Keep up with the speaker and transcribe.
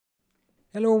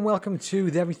Hello and welcome to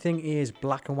the Everything is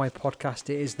Black and White podcast.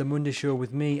 It is the Monday show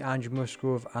with me, Andrew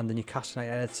Musgrove, and the Newcastle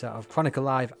United editor of Chronicle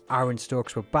Live, Aaron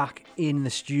Stokes. We're back in the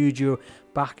studio,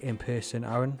 back in person.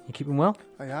 Aaron, you keeping well?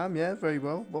 I am, yeah, very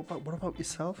well. What about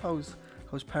yourself? How's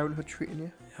parenthood treating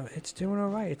you? It's doing all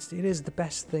right. It is the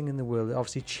best thing in the world. It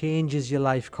obviously changes your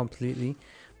life completely,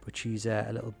 but she's a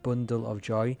little bundle of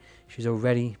joy. She's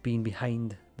already been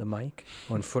behind the mic,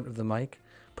 or in front of the mic,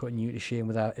 putting you to shame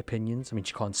with her opinions. I mean,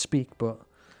 she can't speak, but...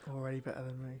 Already better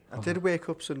than me. I did wake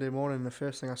up Sunday morning and the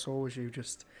first thing I saw was you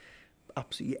just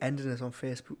absolutely ending it on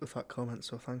Facebook with that comment,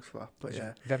 so thanks for that. But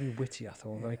yeah, very witty, I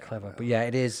thought, very clever. But yeah,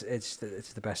 it's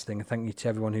the best thing. And thank you to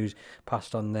everyone who's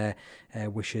passed on their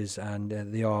wishes, and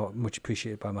they are much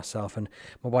appreciated by myself and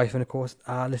my wife, and of course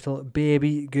our little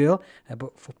baby girl.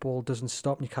 But football doesn't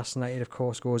stop. Newcastle United, of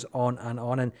course, goes on,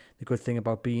 and the good thing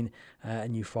about being a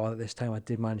new father this time, I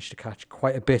did manage to catch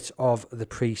quite a bit of the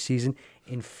pre-season.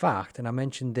 In fact, and I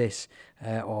mentioned this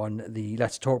on the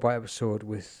Let's Talk About episode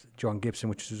with John Gibson,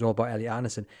 which was all about Elliot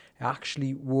Anderson, I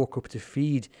actually woke up to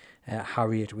feed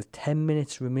Harriet with 10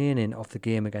 minutes remaining of the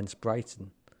game against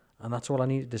Brighton. And that's all I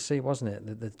needed to see, wasn't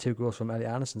it? The two goals from Elliot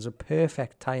Anderson. So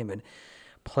perfect timing.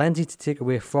 Plenty to take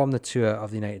away from the tour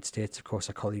of the United States. Of course,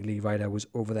 our colleague Lee Ryder was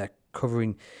over there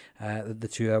covering the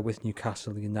tour with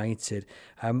Newcastle United.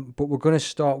 But we're going to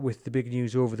start with the big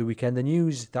news over the weekend. The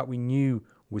news that we knew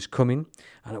was coming,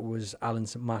 and it was Alan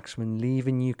St. Maximin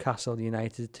leaving Newcastle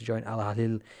United to join Al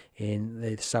Hilal in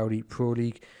the Saudi Pro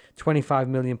League. £25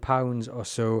 million or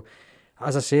so.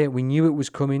 As I say, we knew it was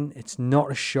coming. It's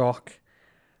not a shock.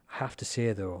 I have to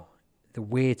say, though, the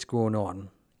way it's going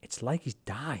on, it's like he's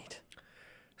died.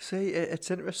 See,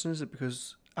 it's interesting, isn't it?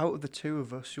 Because out of the two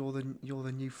of us, you're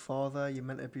the new father. You're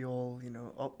meant to be all,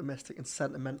 optimistic and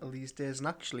sentimental these days. And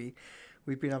actually,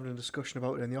 we've been having a discussion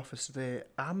about it in the office today.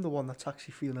 I'm the one that's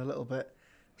actually feeling a little bit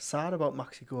sad about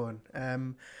Maxi going.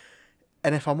 And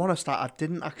if I'm honest, I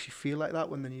didn't actually feel like that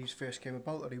when the news first came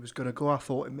about that he was going to go. I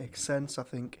thought it makes sense. I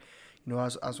think,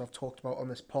 as I've talked about on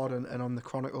this pod and on the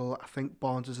Chronicle, I think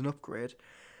Barnes is an upgrade.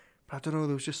 But I don't know,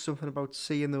 there was just something about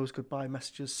seeing those goodbye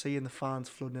messages, seeing the fans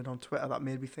flooding in on Twitter that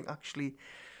made me think, actually,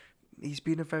 he's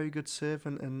been a very good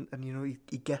servant and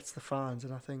he gets the fans,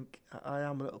 and I think I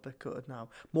am a little bit gutted now.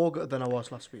 More gutted than I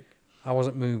was last week. I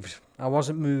wasn't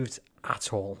moved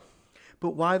at all.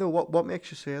 But why though? What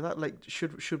makes you say that? Like,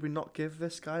 should we not give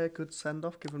this guy a good send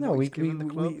off? No, we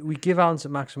give Alan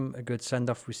St. Maxim a good send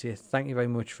off. We say thank you very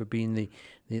much for being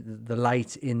the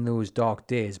light in those dark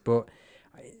days. But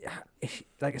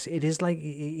like I said, it is like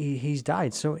he's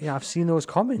died. So yeah, I've seen those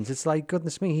comments. It's like,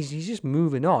 goodness me, he's just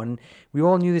moving on. We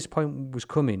all knew this point was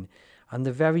coming, and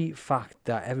the very fact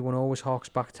that everyone always harks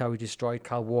back to how he destroyed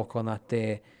Kyle Walker on that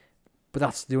day, but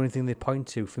that's the only thing they point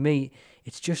to. For me,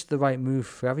 it's just the right move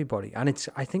for everybody, and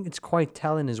I think it's quite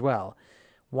telling as well.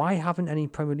 Why haven't any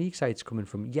Premier League sides coming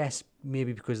from? Yes,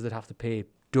 maybe because they'd have to pay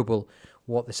double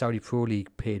what the Saudi Pro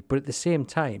League paid, but at the same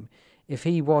time, if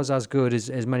he was as good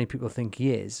as many people think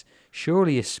he is,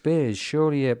 surely a Spurs,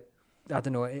 surely a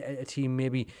team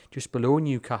maybe just below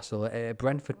Newcastle,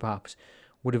 Brentford perhaps,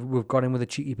 would have got him with a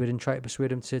cheeky bid and tried to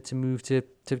persuade him to move to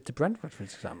Brentford, for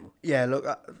example. Yeah, look,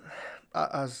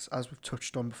 as we've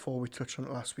touched on before, we touched on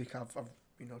it last week. I've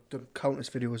done countless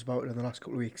videos about it in the last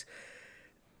couple of weeks.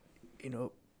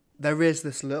 There is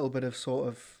this little bit of sort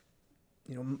of,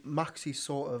 Maxi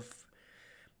sort of.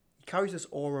 He carries this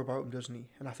aura about him, doesn't he?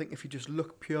 And I think if you just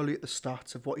look purely at the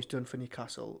stats of what he's done for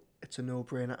Newcastle, it's a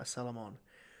no-brainer to sell him on.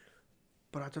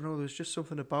 But I don't know, there's just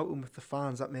something about him with the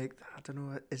fans that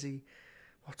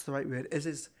what's the right word? Is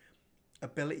his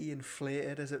ability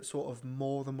inflated? Is it sort of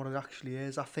more than what it actually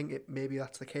is? I think maybe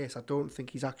that's the case. I don't think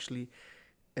he's actually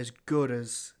as good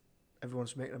as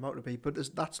everyone's making him out to be.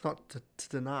 But that's not to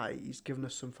deny he's given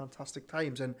us some fantastic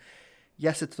times. And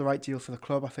yes, it's the right deal for the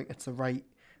club. I think it's the right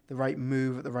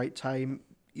move at the right time.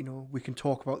 We can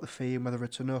talk about the fee and whether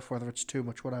it's enough, whether it's too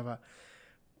much, whatever.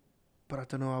 But I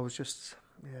don't know, I was just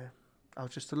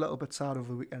a little bit sad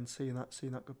over the weekend seeing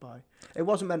that goodbye. It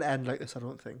wasn't meant to end like this, I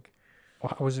don't think.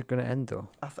 How was it going to end, though?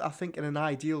 I think in an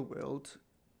ideal world,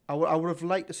 I would have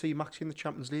liked to see Maxi in the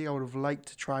Champions League. I would have liked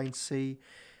to try and see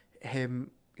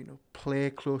him, play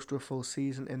close to a full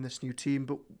season in this new team.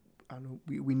 But I know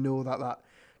we know that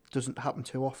doesn't happen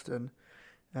too often.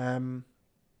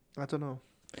 I don't know.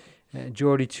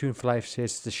 Geordie Tune for Life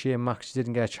says it's a shame Max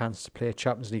didn't get a chance to play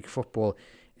Champions League football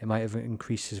it might have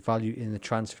increased his value in the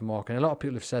transfer market. And a lot of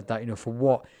people have said that, for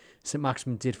what St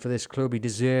Maximin did for this club, he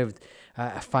deserved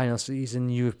a final season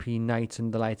European night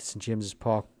and the light at St James's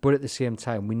Park. But at the same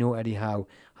time, we know Eddie Howe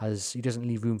he doesn't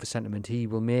leave room for sentiment. He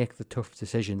will make the tough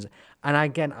decisions. And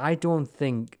again, I don't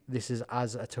think this is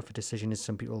as a tough a decision as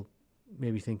some people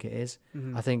maybe think it is.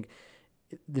 Mm-hmm. I think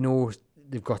they know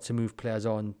they've got to move players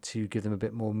on to give them a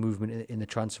bit more movement in the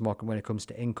transfer market when it comes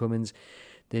to incomings.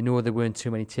 They know there weren't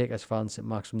too many takers for St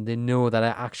Maximin. They know that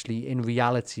actually, in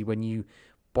reality, when you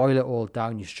boil it all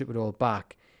down, you strip it all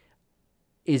back,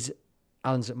 is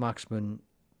Alan St Maximin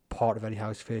part of Eddie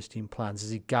Howe's first team plans?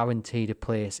 Is he guaranteed a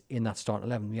place in that starting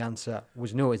 11? The answer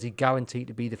was no. Is he guaranteed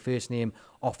to be the first name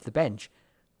off the bench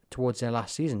towards their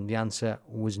last season? The answer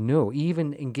was no.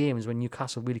 Even in games when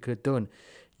Newcastle really could have done,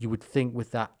 you would think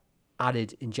with that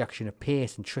added injection of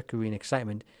pace and trickery and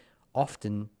excitement,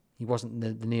 often he wasn't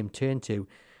the name turned to.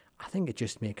 I think it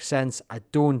just makes sense. I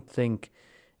don't think,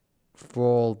 for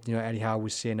all Eddie Howe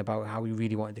was saying about how he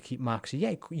really wanted to keep Maxi,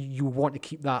 yeah, you want to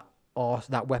keep that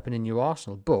weapon in your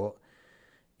arsenal, but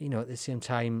at the same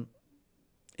time,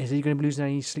 is he going to be losing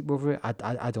any sleep over it?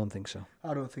 I don't think so.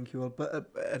 I don't think he will, but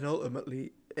and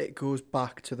ultimately it goes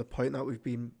back to the point that we've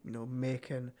been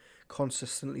making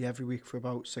consistently every week for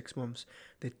about 6 months.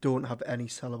 They don't have any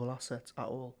sellable assets at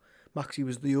all. Maxi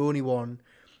was the only one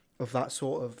of that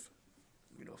sort of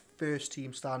first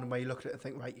team standing where you look at it and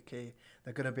think, right, okay,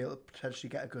 they're going to be able to potentially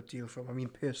get a good deal from. I mean,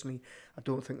 personally, I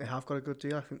don't think they have got a good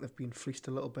deal. I think they've been fleeced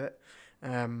a little bit.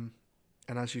 And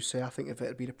as you say, I think if it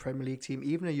had been a Premier League team,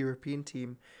 even a European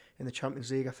team in the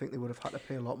Champions League, I think they would have had to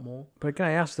pay a lot more. But again,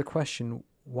 I ask the question,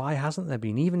 why hasn't there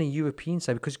been even a European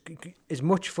side? Because as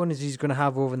much fun as he's going to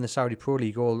have over in the Saudi Pro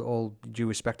League, all due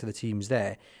respect to the teams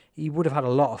there, he would have had a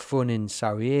lot of fun in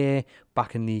Serie A,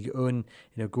 back in Ligue 1,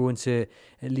 going to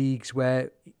leagues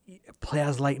where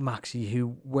players like Maxi, who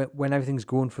when everything's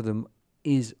going for them,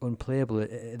 is unplayable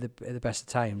at the best of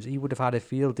times. He would have had a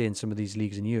field day in some of these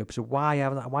leagues in Europe. So why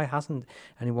hasn't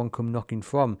anyone come knocking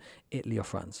from Italy or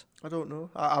France? I don't know.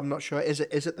 I'm not sure. Is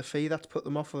it the fee that's put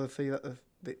them off, or the fee that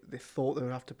they thought they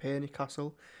would have to pay in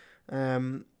Newcastle?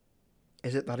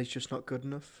 Is it that he's just not good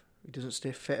enough? He doesn't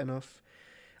stay fit enough?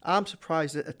 I'm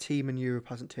surprised that a team in Europe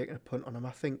hasn't taken a punt on him.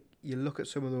 I think you look at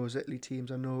some of those Italy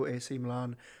teams. I know AC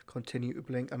Milan continue to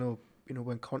blink. I know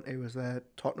when Conte was there,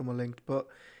 Tottenham were linked, but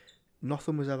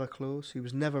nothing was ever close. He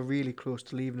was never really close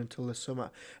to leaving until this summer.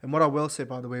 And what I will say,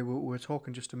 by the way, we were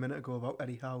talking just a minute ago about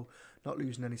Eddie Howe not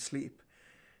losing any sleep.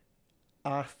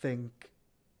 I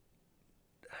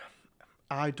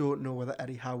don't know whether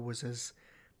Eddie Howe was as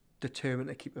determined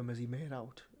to keep him as he made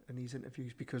out in these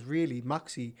interviews, because really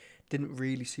Maxi didn't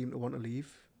really seem to want to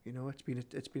leave. It's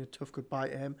been a tough goodbye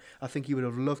to him. I think he would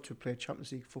have loved to have played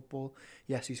Champions League football.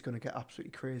 Yes, he's going to get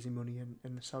absolutely crazy money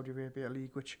in the Saudi Arabia League,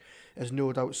 which has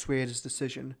no doubt swayed his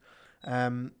decision.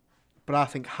 But I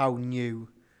think Howe knew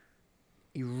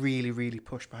he really, really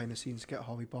pushed behind the scenes to get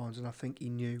Harvey Barnes, and I think he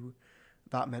knew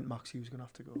that meant Maxi was going to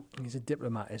have to go. He's a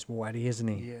diplomat, is Eddie, isn't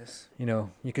he? Yes.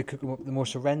 You could cook him up the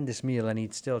most horrendous meal and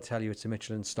he'd still tell you it's a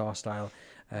Michelin star style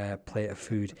plate of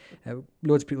food.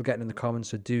 Loads of people getting in the comments,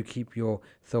 so do keep your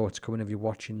thoughts coming if you're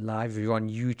watching live. If you're on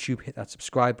YouTube, hit that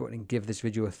subscribe button and give this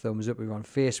video a thumbs up. If you're on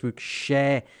Facebook,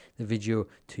 share the video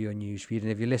to your newsfeed.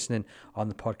 And if you're listening on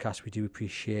the podcast, we do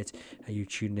appreciate you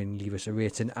tuning in. Leave us a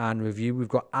rating and review. We've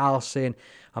got Al saying,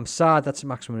 I'm sad that St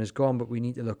Maximin is gone, but we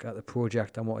need to look at the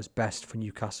project and what is best for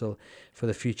Newcastle for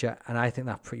the future. And I think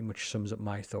that pretty much sums up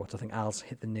my thoughts. I think Al's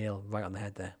hit the nail right on the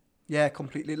head there. Yeah,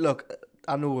 completely. Look,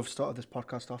 I know we've started this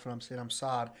podcast off and I'm saying I'm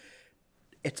sad.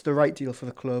 It's the right deal for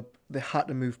the club. They had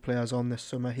to move players on this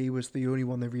summer. He was the only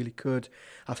one they really could.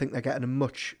 I think they're getting a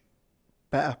much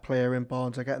better player in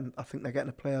Barnes. I think they're getting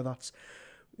a player that's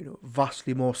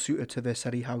vastly more suited to this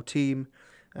Eddie Howe team.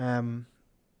 And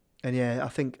yeah, I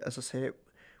think, as I say, it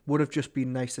would have just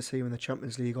been nice to see him in the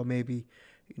Champions League, or maybe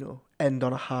end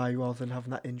on a high rather than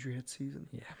having that injury-hit season.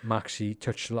 Yeah, Maxi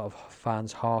touched a lot of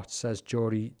fans' hearts, says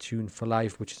Geordie Tune for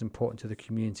life, which is important to the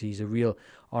community. He's a real,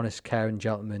 honest, caring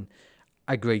gentleman.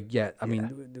 I agree, yeah. I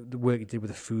mean, the work he did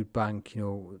with the food bank,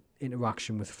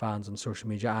 interaction with fans on social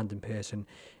media and in person,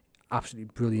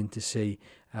 absolutely brilliant to see.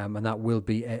 And that will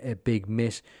be a big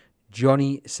miss.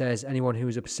 Johnny says, anyone who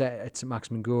is upset at St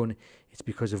Maximin going, it's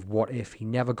because of what if. He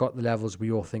never got the levels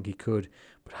we all think he could,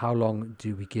 but how long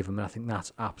do we give him? And I think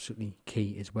that's absolutely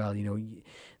key as well.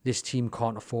 This team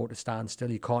can't afford to stand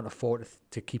still. You can't afford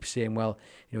to keep saying, well,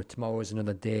 tomorrow is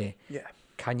another day. Yeah.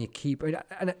 Can you keep...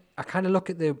 And I kind of look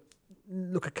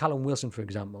at Callum Wilson, for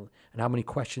example, and how many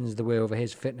questions there were over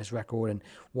his fitness record and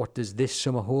what does this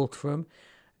summer hold for him.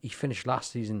 He finished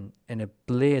last season in a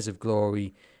blaze of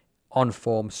glory, on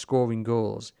form, scoring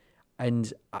goals.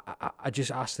 And I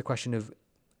just asked the question of,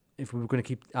 if we were going to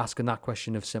keep asking that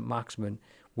question of St Maximin,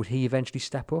 would he eventually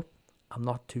step up? I'm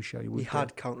not too sure he would. He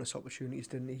had countless opportunities,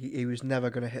 didn't he? He was never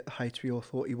going to hit the heights we all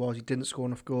thought he was. He didn't score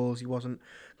enough goals. He wasn't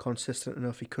consistent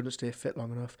enough. He couldn't stay fit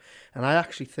long enough. And I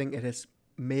actually think it is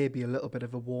maybe a little bit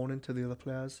of a warning to the other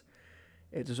players.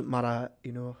 It doesn't matter,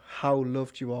 how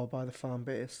loved you are by the fan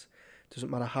base. It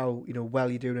doesn't matter how, well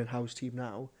you're doing in Howe's team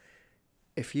now.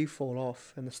 If you fall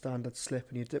off and the standards slip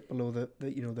and you dip below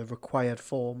the required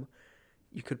form,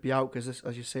 you could be out, because,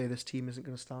 as you say, this team isn't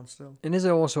going to stand still. And is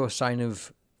it also a sign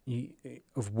of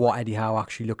what Eddie Howe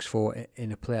actually looks for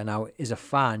in a player? Now, as a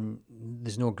fan,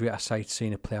 there's no greater sight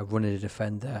seeing a player running a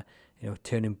defender,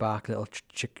 turning back, little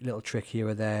trick here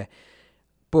or there.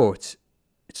 But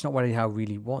it's not what Eddie Howe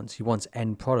really wants. He wants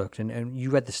end product. And you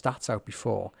read the stats out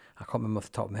before. I can't remember off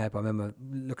the top of my head, but I remember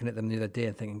looking at them the other day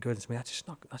and thinking, goodness me, that's just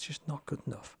not good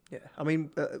enough. Yeah, I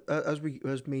mean, as me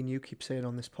and you keep saying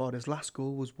on this pod, his last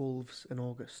goal was Wolves in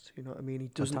August. You know what I mean? He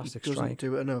doesn't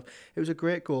do it enough. It was a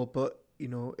great goal, but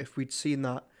if we'd seen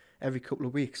that every couple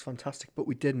of weeks, fantastic. But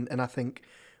we didn't, and I think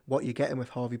what you're getting with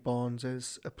Harvey Barnes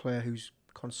is a player who's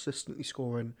consistently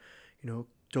scoring,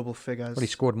 double figures. Well, he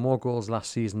scored more goals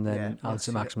last season than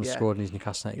St Maximin scored in his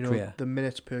Newcastle United career. The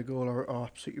minutes per goal are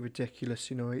absolutely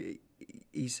ridiculous.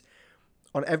 He's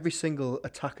on every single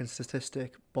attacking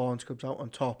statistic. Barnes comes out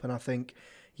on top, and I think,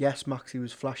 yes, Maxi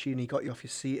was flashy and he got you off your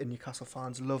seat, and Newcastle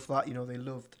fans love that. They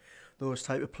loved those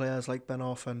type of players like Ben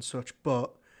Arfa and such.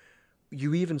 But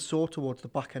you even saw towards the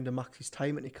back end of Maxi's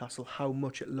time at Newcastle how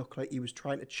much it looked like he was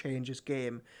trying to change his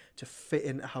game to fit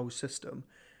into Howe's system.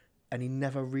 And he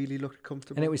never really looked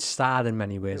comfortable. And it was sad in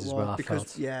many ways as well, I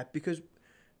felt. Yeah, because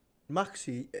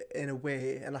Maxi, in a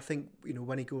way, and I think,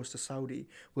 when he goes to Saudi,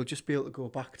 will just be able to go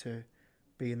back to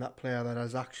being that player that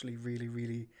is actually really,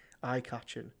 really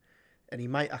eye-catching. And he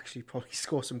might actually probably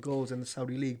score some goals in the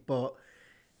Saudi League, but,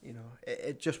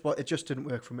 it just didn't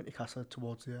work for him at Newcastle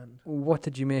towards the end. What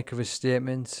did you make of his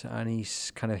statement? And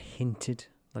he's kind of hinted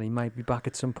that he might be back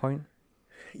at some point.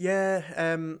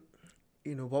 Yeah,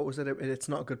 what was it? It's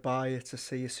not a goodbye, it's a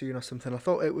see you soon or something. I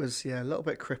thought it was, a little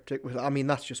bit cryptic.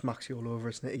 That's just Maxi all over,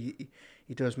 isn't it?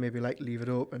 He does maybe leave it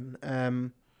open.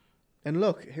 And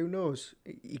look, who knows?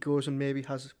 He goes and maybe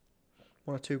has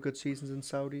one or two good seasons in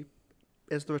Saudi.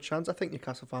 Is there a chance? I think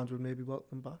Newcastle fans would maybe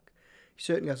welcome him back. He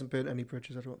certainly hasn't burnt any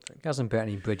bridges, I don't think. He hasn't burnt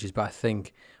any bridges, but I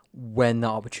think when that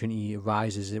opportunity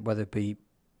arises, whether it be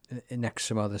next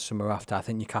summer or the summer after, I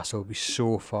think Newcastle will be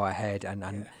so far ahead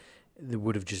and they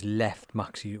would have just left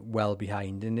Maxi well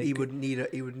behind. And he would need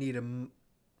an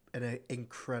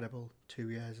incredible 2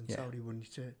 years in Saudi, wouldn't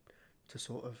he, to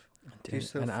sort of do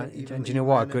something. And do you know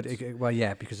what?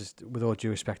 Because with all due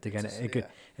respect, again,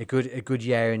 a good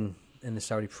year in the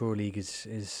Saudi Pro League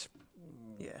is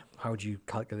how do you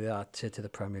calculate that to the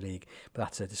Premier League? But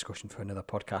that's a discussion for another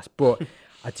podcast. But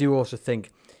I do also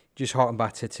think, just harking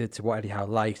back to what Eddie Howe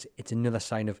liked, it's another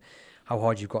sign of how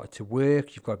hard you've got to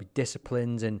work. You've got to be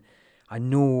disciplined. And I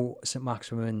know St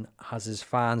Maximin has his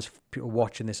fans, people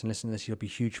watching this and listening to this, you'll be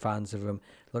huge fans of him.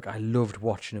 Look, I loved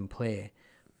watching him play.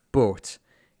 But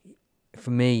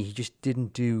for me, he just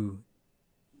didn't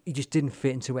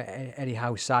fit into Eddie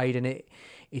Howe's side, and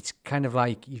it's kind of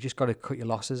like you just got to cut your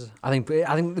losses. I think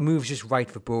the move's just right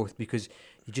for both, because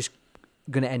you're just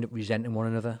going to end up resenting one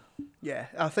another. Yeah,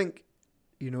 I think,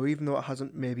 even though it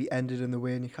hasn't maybe ended in the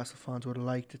way Newcastle fans would have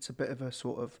liked, it's a bit of a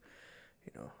sort of,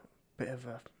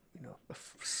 a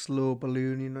slow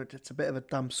balloon. It's a bit of a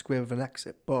damp squib of an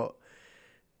exit, but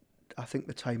I think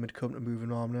the time had come to move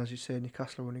on. And as you say,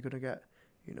 Newcastle are only going to get,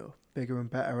 bigger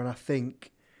and better. And I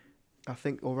think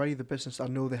already the business, I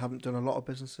know they haven't done a lot of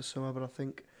business this summer, but I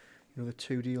think, the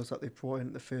 2 deals that they've brought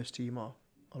in the first team are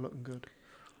looking good.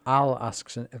 Al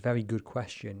asks a very good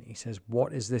question. He says,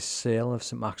 what is this sale of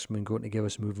St Maximin going to give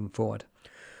us moving forward?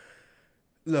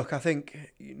 Look, I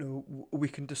think, we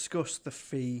can discuss the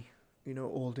fee,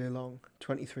 all day long.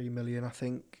 23 million, I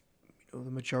think, the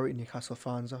majority of Newcastle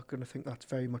fans are going to think that's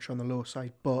very much on the low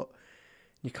side, but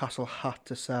Newcastle had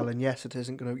to sell, and yes, it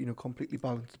isn't going to, completely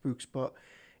balance the books, but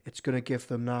it's going to give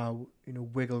them now,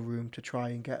 wiggle room to try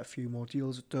and get a few more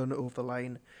deals done over the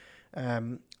line.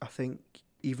 I think,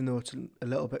 even though it's a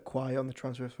little bit quiet on the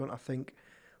transfer front, I think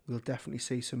we'll definitely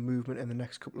see some movement in the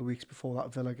next couple of weeks before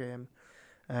that Villa game.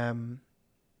 And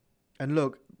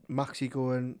look, Maxi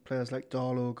going, players like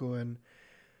Darlow going,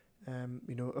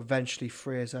 eventually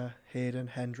Fraser, Hayden,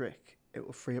 Hendrick, it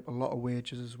will free up a lot of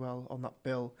wages as well on that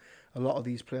bill. A lot of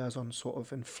these players on sort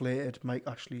of inflated Mike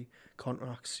Ashley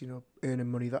contracts,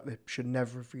 earning money that they should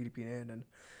never have really been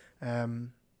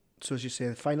earning. So as you say,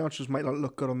 the financials might not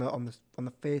look good on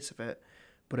the face of it,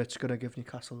 but it's going to give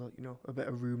Newcastle, a bit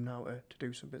of room now to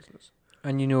do some business.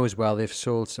 And as well, they've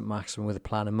sold St Maximin with a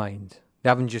plan in mind. They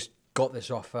haven't just got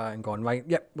this offer and gone, right,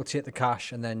 yep, we'll take the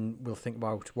cash and then we'll think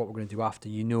about what we're going to do after.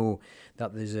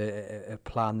 That there's a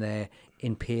plan there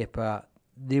in paper.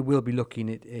 They will be looking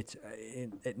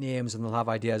at names, and they'll have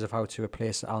ideas of how to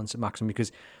replace Alan St Maximin,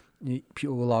 because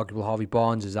people will argue, well, Harvey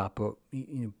Barnes is that, but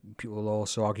people will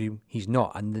also argue he's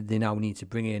not, and they now need to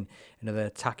bring in another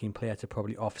attacking player to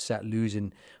probably offset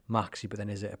losing Maxi. But then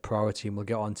is it a priority? And we'll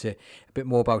get on to a bit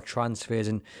more about transfers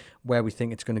and where we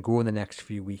think it's going to go in the next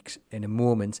few weeks in a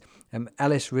moment.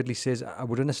 Ellis Ridley says, I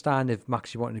would understand if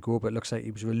Maxi wanted to go, but it looks like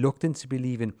he was reluctant to be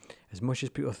leaving. As much as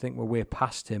people think we're way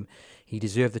past him, he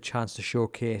deserved the chance to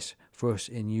showcase for us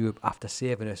in Europe after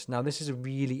saving us. Now, this is a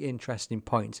really interesting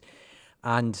point.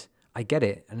 And I get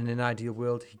it. And in an ideal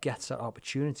world, he gets that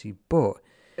opportunity. But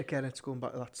again, it's going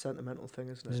back to that sentimental thing,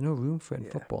 isn't it? There's no room for it in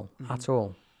football at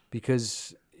all.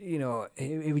 Because,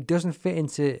 if he doesn't fit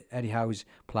into Eddie Howe's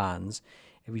plans,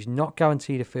 if he's not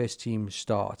guaranteed a first team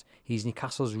start, he's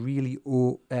Newcastle's really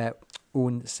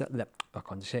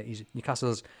he's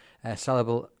Newcastle's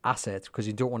sellable asset, because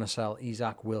you don't want to sell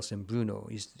Isak, Wilson, Bruno.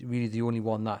 He's really the only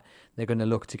one that they're going to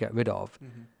look to get rid of.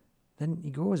 Mm-hmm. Then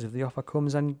he goes if the offer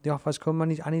comes, and the offer's come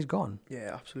and he's gone.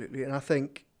 Yeah, absolutely. And I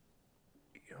think,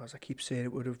 as I keep saying,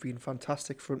 it would have been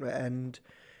fantastic for him to end,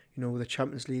 with the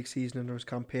Champions League season under his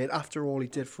campaign. After all he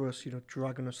did for us,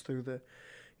 dragging us through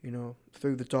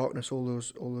the darkness all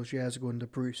those years ago under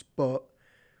Bruce. But,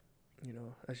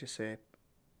 as you say,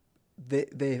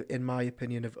 they in my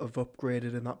opinion have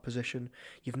upgraded in that position.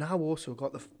 You've now also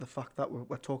got the fact that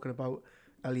we're talking about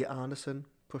Elliot Anderson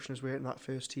pushing his way in that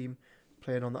first team,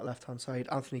 playing on that left-hand side.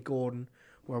 Anthony Gordon,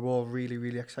 we're all really,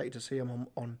 really excited to see him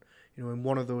on in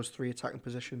one of those three attacking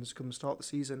positions come the start of the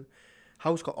season.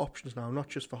 Howe's got options now, not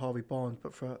just for Harvey Barnes,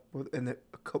 but for a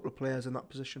couple of players in that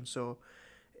position. So,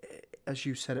 as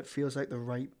you said, it feels like the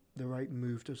right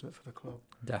move, doesn't it, for the club?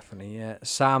 Definitely, yeah.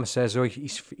 Sam says,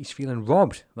 he's feeling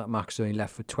robbed that Max only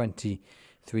left for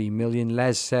 23 million.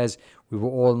 Les says, we were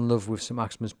all in love with St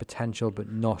Maximin's potential,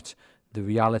 but not the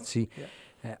reality. Yeah.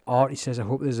 Artie says, I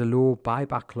hope there's a low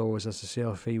buyback clause, as the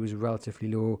sale fee was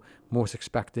relatively low. Most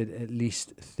expected at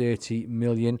least 30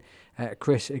 million.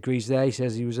 Chris agrees there. He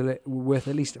says he was worth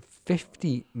at least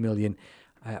 50 million.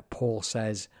 Paul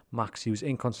says Max, he was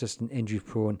inconsistent, injury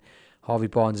prone. Harvey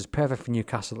Barnes is perfect for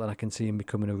Newcastle, and I can see him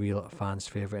becoming a real fan's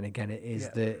favourite. And again, it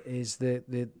is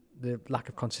the lack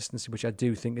of consistency, which I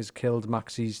do think has killed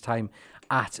Maxi's time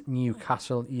at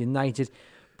Newcastle United.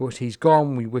 But he's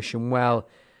gone. We wish him well.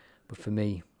 But for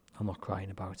me, I'm not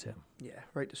crying about it. Yeah,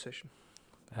 right decision.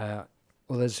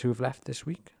 Others who have left this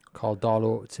week: Carl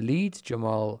Darlow to Leeds,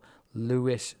 Jamal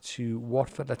Lewis to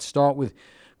Watford. Let's start with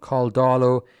Carl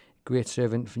Darlow, great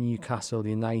servant for Newcastle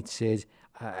United,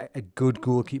 a good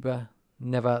goalkeeper,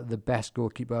 never the best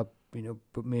goalkeeper,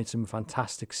 but made some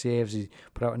fantastic saves. He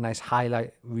put out a nice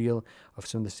highlight reel of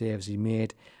some of the saves he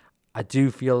made. I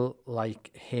do feel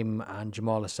like him and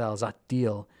Jamal Lascelles, that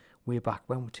deal way back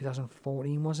when,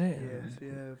 2014 was it?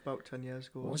 Yeah, about 10 years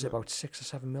ago. What was it, about 6 or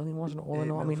 7 million, wasn't it? All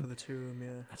in all, I mean, for the two of them,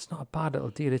 yeah. It's not a bad little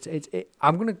deal.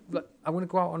 I'm gonna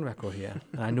go out on record here,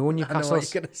 and I know Newcastle. I know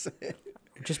what you're gonna say.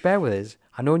 Just bear with us.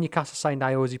 I know Newcastle signed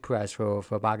Iosi Perez for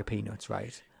a bag of peanuts,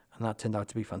 right? And that turned out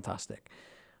to be fantastic.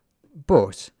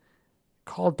 But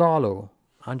Carl Darlow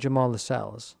and Jamal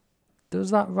Lascelles,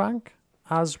 does that rank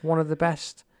as one of the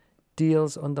best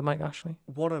deals under Mike Ashley?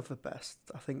 One of the best.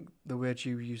 I think the word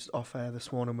you used off air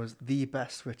this morning was the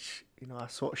best, which I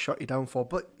sort of shot you down for.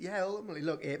 But yeah, ultimately,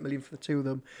 look, 8 million for the two of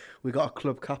them. We got a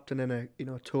club captain and a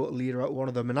total leader out one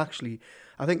of them. And actually,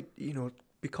 I think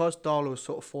because Darlow's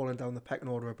sort of fallen down the pecking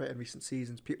order a bit in recent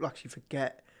seasons, people actually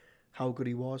forget how good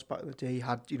he was back in the day. He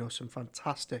had some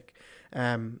fantastic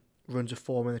runs of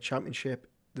form in the Championship.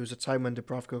 There was a time when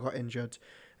Dubravka got injured,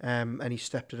 and he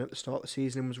stepped in at the start of the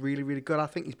season and was really, really good. I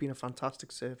think he's been a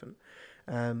fantastic servant.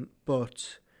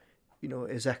 But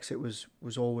his exit was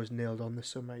always nailed on this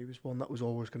summer. He was one that was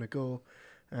always going to go.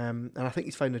 And I think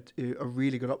he's found a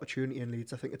really good opportunity in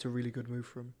Leeds. I think it's a really good move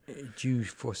for him. Do you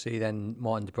foresee then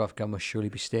Martin Dubravka must surely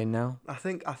be staying now? I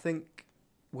think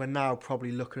we're now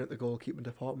probably looking at the goalkeeping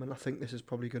department. I think this is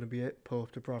probably going to be it.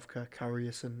 Pope, Dubravka,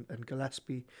 Karius and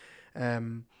Gillespie.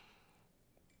 Karius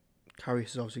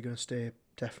is obviously going to stay,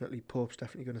 definitely. Pope's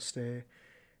definitely going to stay.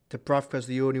 Dubravka's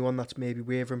the only one that's maybe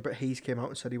wavering, but he's came out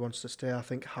and said he wants to stay. I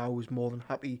think Howe is more than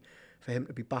happy for him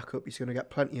to be back up. He's going to get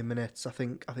plenty of minutes. I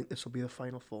think this will be the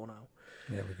final four now.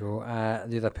 There we go.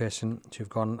 The other person to have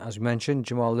gone, as we mentioned,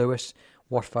 Jamal Lewis,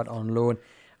 Watford on loan.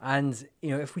 And,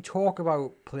 if we talk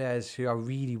about players who I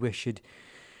really wish had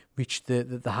reached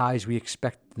the highs we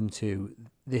expect them to,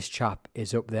 this chap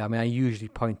is up there. I mean, I usually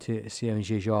point to Sion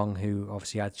Jejong, who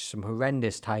obviously had some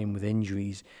horrendous time with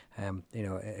injuries.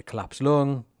 A collapsed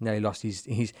lung, nearly lost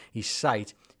his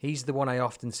sight. He's the one I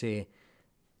often say,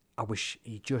 I wish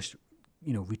he just,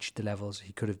 reached the levels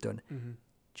he could have done. Mm-hmm.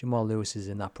 Jamal Lewis is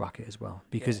in that bracket as well,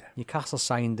 because Newcastle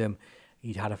signed him.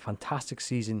 He'd had a fantastic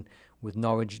season with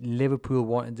Norwich. Liverpool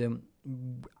wanted him.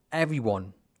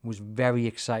 Everyone was very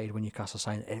excited when Newcastle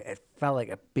signed. It felt like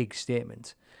a big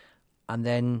statement. And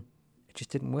then it just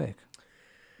didn't work.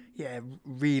 Yeah,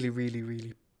 really, really,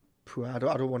 really poor. I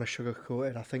don't want to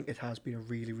sugarcoat it. I think it has been a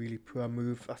really, really poor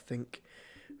move. I think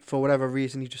for whatever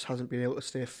reason, he just hasn't been able to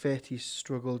stay fit. He's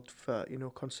struggled for,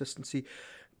 consistency.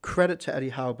 Credit to Eddie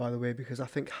Howe, by the way, because I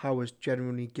think Howe has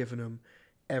genuinely given him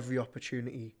every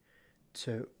opportunity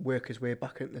to work his way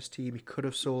back into this team. He could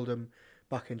have sold him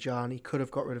back in Jan. He could have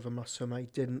got rid of him last summer. He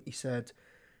didn't. He said,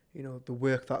 the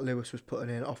work that Lewis was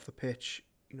putting in off the pitch,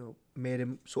 made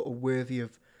him sort of worthy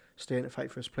of staying to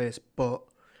fight for his place. But,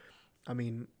 I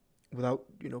mean, without,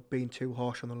 being too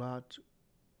harsh on the lad,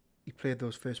 he played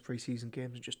those first pre-season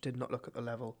games and just did not look at the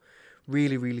level.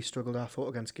 Really, really struggled, I thought,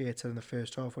 against Gator in the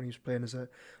first half when he was playing as a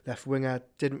left winger.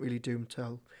 Didn't really do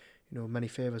himself, many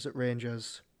favours at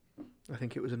Rangers. I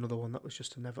think it was another one that was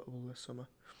just inevitable this summer.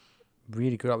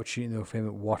 Really good opportunity though for him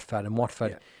at Watford, and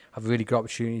Watford have a really good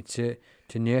opportunity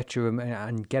to nurture him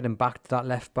and get him back to that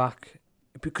left back,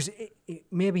 because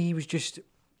maybe he was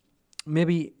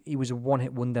a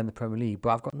one-hit wonder in the Premier League, but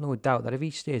I've got no doubt that if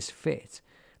he stays fit,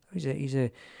 he's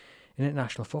an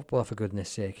international footballer, for goodness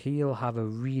sake. He'll have a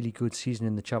really good season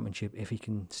in the Championship if he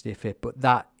can stay fit, but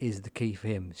that is the key for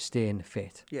him, staying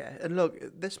fit. Yeah, and look,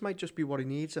 this might just be what he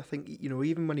needs. I think,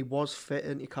 even when he was fit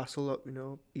in Newcastle,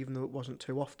 even though it wasn't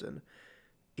too often,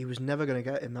 he was never going to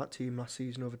get in that team last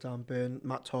season over Dan Burn.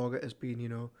 Matt Targett has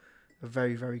been, a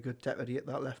very, very good deputy at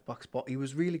that left-back spot. He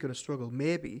was really going to struggle.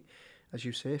 Maybe, as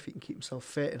you say, if he can keep himself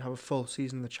fit and have a full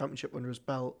season in the Championship under his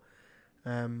belt,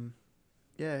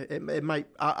 it might.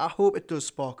 I hope it does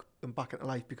spark him back into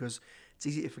life, because it's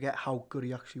easy to forget how good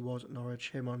he actually was at Norwich.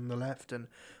 Him on the left and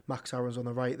Max Aaron's on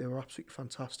the right. They were absolutely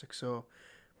fantastic. So,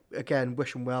 again,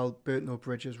 wish him well. Burnt no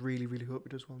bridges. Really, really hope he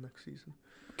does well next season.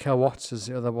 Kel Watts is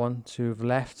the other one to have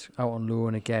left out on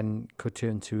loan, again could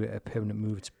turn to a permanent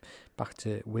move back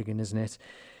to Wigan, isn't it?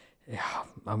 Yeah,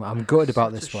 I'm gutted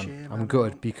about this one. Shame, I'm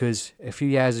gutted because a few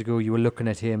years ago you were looking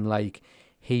at him like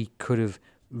he could have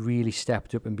really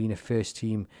stepped up and been a first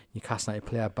team Newcastle United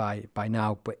player by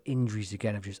now, but injuries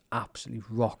again have just absolutely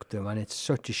rocked him, and it's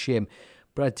such a shame.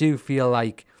 But I do feel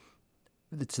like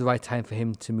it's the right time for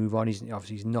him to move on.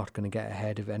 He's not going to get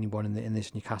ahead of anyone in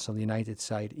this Newcastle United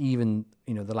side. Even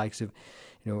the likes of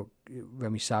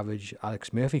Remy Savage,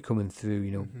 Alex Murphy coming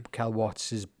through. Kel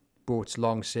Watts' boat's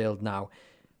long sailed now,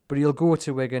 but he'll go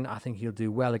to Wigan. I think he'll do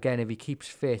well again if he keeps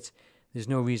fit. There's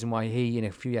no reason why he, in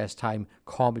a few years' time,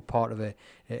 can't be part of a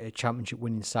championship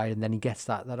winning side, and then he gets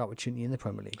that opportunity in the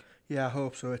Premier League. Yeah, I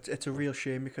hope so. It's a real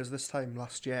shame, because this time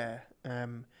last year,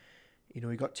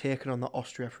 he got taken on the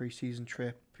Austria pre-season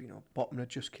trip. Botman had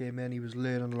just came in. He was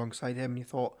learning alongside him, and you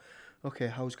thought, okay,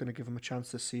 Howe's going to give him a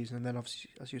chance this season? And then,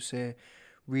 obviously, as you say,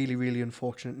 really, really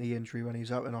unfortunate knee injury when he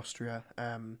was out in Austria,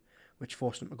 which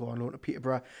forced him to go on loan to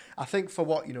Peterborough. I think for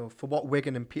what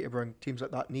Wigan and Peterborough and teams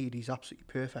like that need, he's absolutely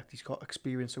perfect. He's got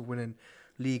experience of winning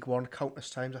League One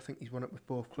countless times. I think he's won it with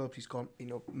both clubs. He's got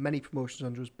many promotions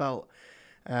under his belt.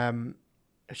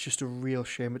 It's just a real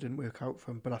shame it didn't work out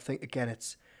for him. But I think, again,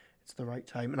 it's the right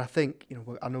time. And I think,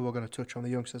 I know we're going to touch on the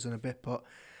youngsters in a bit, but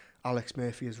Alex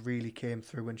Murphy has really came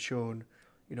through and shown,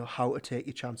 how to take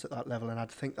your chance at that level. And I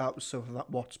think that was something that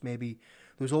Watts maybe,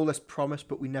 there was all this promise,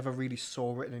 but we never really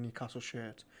saw it in a Newcastle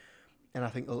shirt. And I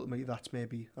think ultimately that's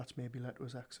maybe led to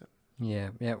his exit. Yeah.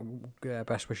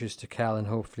 Best wishes to Kel, and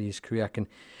hopefully his career can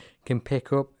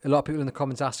pick up. A lot of people in the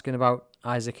comments asking about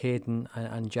Isaac Hayden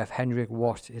and Jeff Hendrick.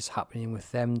 What is happening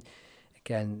with them?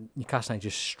 Again, Newcastle are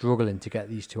just struggling to get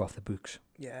these two off the books.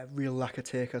 Yeah, real lack of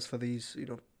takers for these,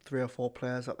 3 or 4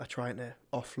 players that they're trying to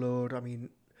offload. I mean,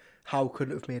 Howe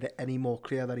couldn't have made it any more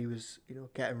clear that he was,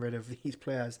 getting rid of these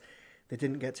players. They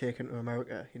didn't get taken to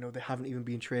America. They haven't even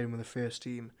been training with the first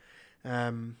team.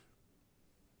 I've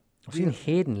seen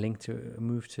Hayden linked to a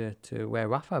move to where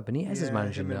Rafa Benitez is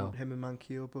managing now. Him and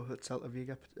Manquillo both at Celta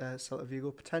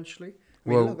Vigo potentially.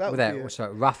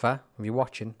 Rafa, if you're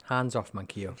watching, hands off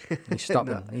Manquillo. He's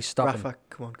stopping. He's stopping. Rafa,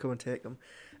 come and take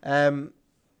them.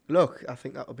 Look, I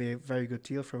think that'll be a very good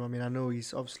deal for him. I mean, I know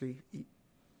he's obviously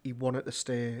he wanted to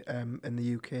stay in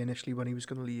the UK initially when he was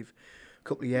going to leave a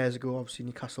couple of years ago. Obviously,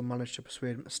 Newcastle managed to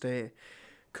persuade him to stay.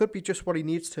 could be just what he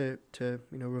needs to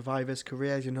revive his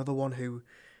career. He's another one who,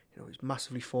 he's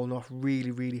massively fallen off,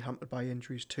 really, really hampered by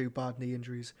injuries, 2 bad knee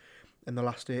injuries in the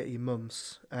last 18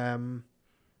 months.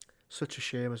 Such a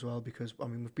shame as well, because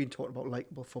we've been talking about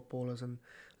likeable footballers, and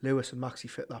Lewis and Maxi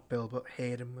fit that bill, but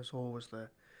Hayden was always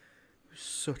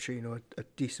such a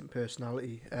decent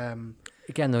personality.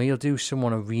 Again, though, he'll do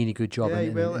someone a really good job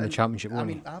in the championship.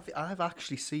 I've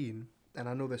actually seen, and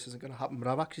I know this isn't going to happen, but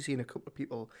I've actually seen a couple of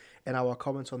people in our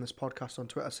comments on this podcast on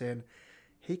Twitter saying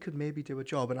he could maybe do a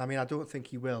job. And I don't think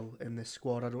he will in this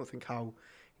squad. I don't think Howe,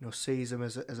 sees him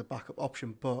as a backup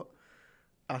option, but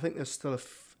I think there's still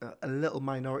a little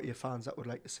minority of fans that would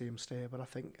like to see him stay, but I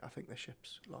think the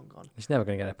ship's long gone. He's never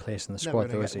going to get a place in the squad,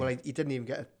 though, is he? Well, he didn't even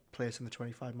get a place in the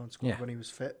 25-man squad when he was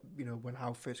fit, when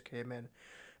Howe first came in.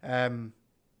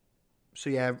 So,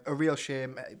 yeah, a real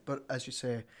shame. But as you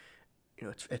say,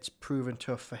 it's proven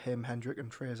tough for him, Hendrick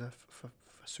and Fraser, for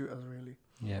suitors, really.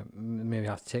 Yeah, maybe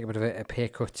have to take a bit of a pay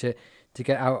cut to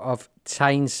get out of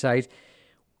Tyneside.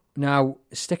 Now,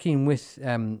 sticking with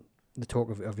the talk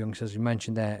of youngsters, we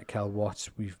mentioned there Kel Watts.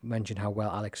 We've mentioned how well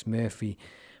Alex Murphy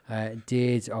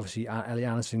did. Obviously, Elliot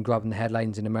Anderson grabbing the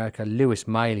headlines in America. Lewis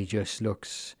Miley just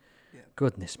looks...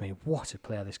 Goodness me, what a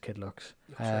player this kid looks.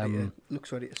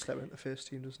 Looks ready to step into the first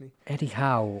team, doesn't he? Eddie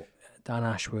Howe, Dan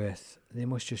Ashworth, they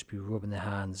must just be rubbing their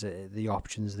hands at the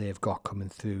options they've got coming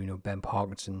through. Ben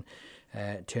Parkinson,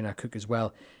 Turner Cook as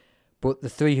well. But the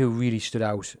 3 who really stood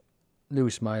out,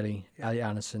 Lewis Miley, Elliot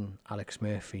Anderson, Alex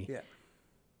Murphy. Yeah.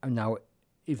 And now,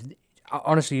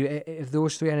 honestly, if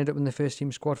those 3 ended up in the first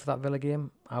team squad for that Villa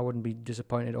game, I wouldn't be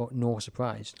disappointed nor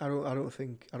surprised. I don't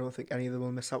think any of them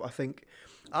will miss out. I think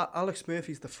Alex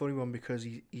Murphy's the funny one, because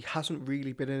he hasn't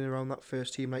really been in and around that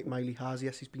first team like Miley has.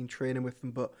 Yes, he's been training with them,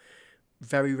 but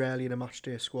very rarely in a match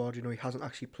day squad. He hasn't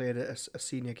actually played a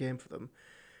senior game for them,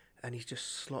 and he's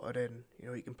just slotted in.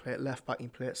 He can play at left back, he can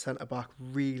play at centre back.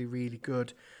 Really, really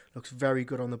good. Looks very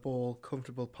good on the ball,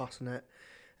 comfortable passing it.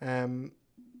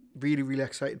 Really, really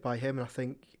excited by him, and I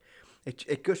think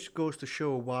it just goes to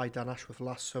show why Dan Ashworth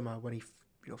last summer, when he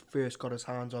first got his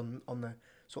hands on the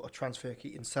sort of transfer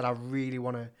key, and said, I really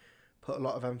want to put a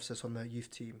lot of emphasis on the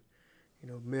youth team.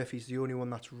 Murphy's the only one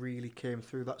that's really came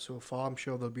through that so far. I'm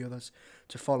sure there'll be others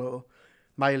to follow.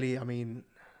 Miley,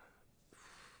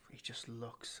 he just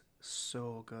looks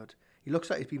so good. He looks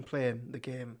like he's been playing the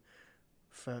game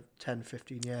for 10,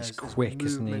 15 years. He's quick,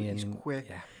 isn't he? He's quick.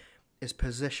 Yeah. His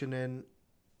positioning.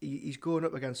 He's going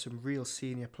up against some real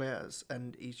senior players,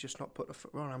 and he's just not put a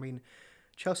foot wrong.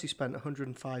 Chelsea spent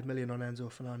 105 million on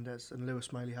Enzo Fernandez, and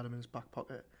Lewis Miley had him in his back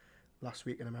pocket last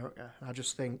week in America. And I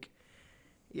just think,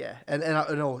 and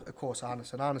I know, of course,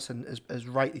 Anderson is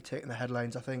rightly taking the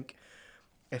headlines. I think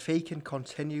if he can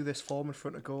continue this form in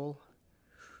front of goal,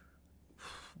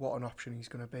 what an option he's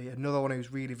going to be. Another one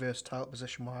who's really versatile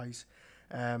position-wise.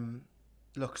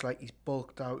 Looks like he's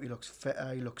bulked out, he looks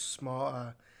fitter, he looks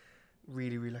smarter.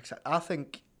 Really, really excited. I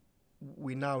think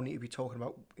we now need to be talking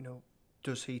about,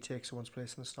 does he take someone's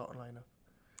place in the starting lineup?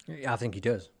 Yeah, I think he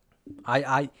does.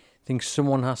 I think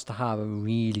someone has to have a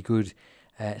really good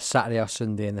Saturday or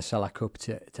Sunday in the Salah Cup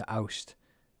to oust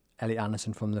Elliot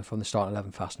Anderson from the starting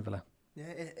 11 for Aston Villa. Yeah,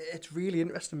 it's really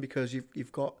interesting, because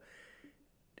you've got,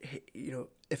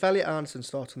 if Elliot Anderson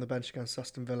starts on the bench against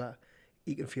Aston Villa,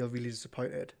 he can feel really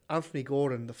disappointed. Anthony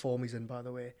Gordon, the form he's in, by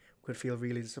the way, could feel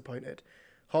really disappointed.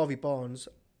 Harvey Barnes,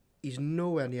 he's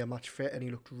nowhere near match fit, and he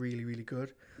looked really, really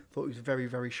good. Thought he was very,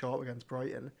 very sharp against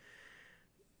Brighton.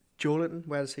 Joelinton,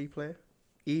 where does he play?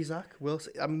 Isaac,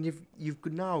 Wilson. You've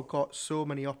now got so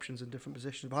many options in different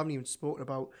positions. We haven't even spoken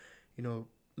about,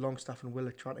 Longstaff and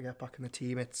Willock trying to get back in the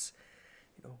team. It's,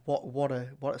 what a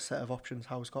set of options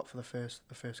Howe's got for the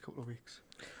first couple of weeks.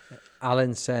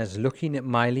 Alan says, looking at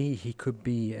Miley, he could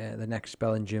be the next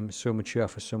Bellingham, so mature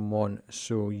for someone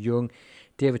so young.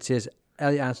 David says,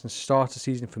 Elliot Anderson starts the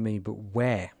season for me, but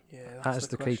where? Yeah, that's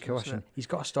the key question. He's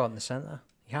got to start in the centre.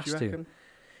 He has to. Reckon?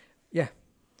 Yeah,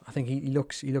 I think he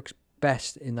looks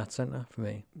best in that centre for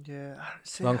me. Yeah,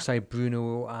 alongside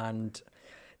Bruno, and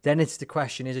then it's the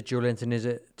question: is it Joelinton? Is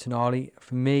it Tonali?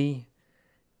 For me,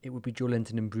 it would be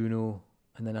Joelinton and Bruno,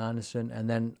 and then Anderson, and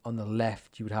then on the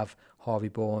left you would have Harvey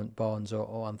Barnes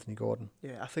or Anthony Gordon.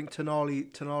 Yeah, I think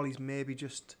Tonali's maybe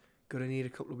just going to need a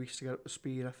couple of weeks to get up to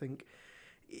speed. I think.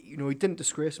 He didn't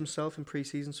disgrace himself in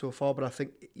pre-season so far, but I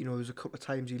think, there's a couple of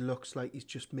times he looks like he's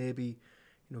just maybe,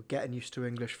 getting used to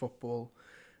English football.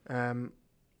 I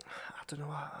don't know,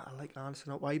 I like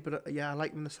Anderson out wide, but I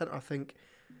like him in the centre. I think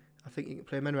he can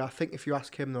play him anyway. I think if you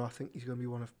ask him, though, I think he's going to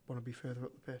want to be further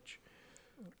up the pitch.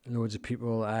 Loads of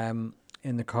people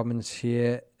in the comments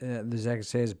here, the Zeg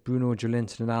says Bruno,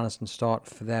 Jolinton and Anderson start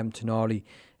for them. Tonali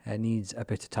needs a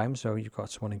bit of time, so you've got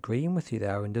someone agreeing with you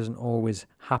there, and doesn't always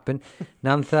happen.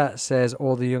 Nantha says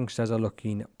all the youngsters are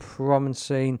looking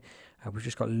promising. We've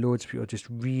just got loads of people just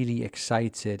really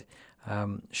excited.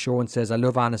 Sean says, I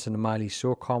love Anderson and Miley,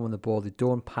 so calm on the ball, they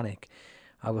don't panic.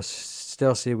 I will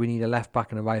still say we need a left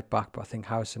back and a right back, but I think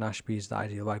Howe and Ashby is the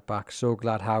ideal right back. So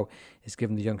glad Howe is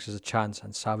giving the youngsters a chance,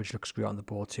 and Savage looks great on the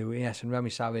ball too. Yes, and Remy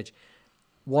Savage,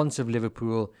 once of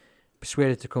Liverpool,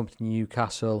 persuaded to come to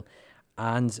Newcastle,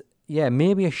 and yeah,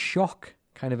 maybe a shock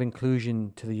kind of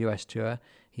inclusion to the US tour.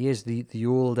 He is the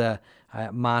older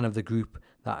man of the group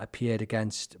that appeared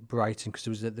against Brighton,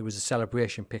 because there was a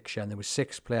celebration picture and there was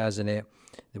 6 players in it.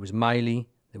 There was Miley,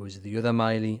 there was the other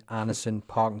Miley, Anderson,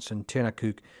 Parkinson,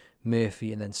 Turner-Cook,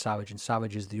 Murphy, and then Savage. And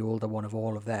Savage is the older one of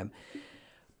all of them.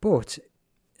 But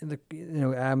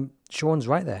Sean's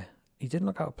right there. He didn't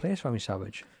look out of place, Remy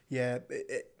Savage. Yeah,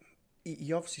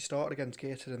 he obviously started against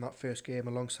Gateshead in that first game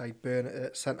alongside Burnett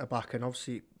at centre back, and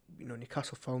obviously,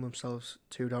 Newcastle found themselves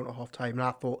 2 down at half time, and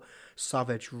I thought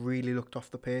Savage really looked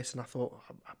off the pace, and I thought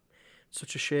it's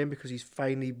such a shame because he's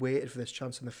finally waited for this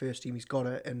chance in the first team. He's got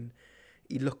it, and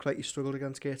he looked like he struggled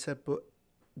against Gateshead, but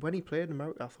when he played in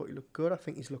America, I thought he looked good. I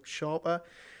think he's looked sharper.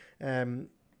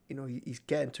 He's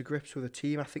getting to grips with the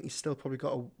team. I think he's still probably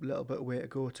got a little bit of way to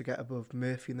go to get above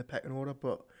Murphy in the pecking order,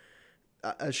 but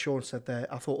as Sean said there,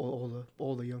 I thought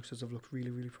all the youngsters have looked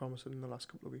really, really promising in the last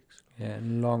couple of weeks. Yeah,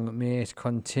 long may it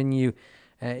continue.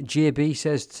 JB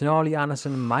says Tonali,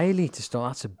 Anderson, Miley to start.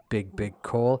 That's a big, big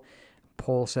call.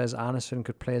 Paul says Anderson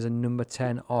could play as a number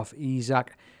 10 off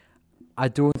Isak. I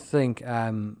don't think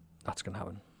that's going to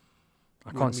happen.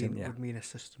 I can't see it. Yeah, would mean a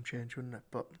system change, wouldn't it?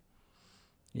 But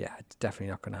yeah, it's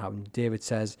definitely not going to happen. David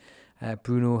says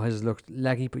Bruno has looked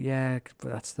leggy, but yeah,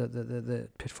 that's the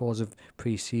pitfalls of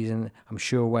pre-season. I'm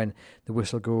sure when the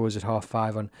whistle goes at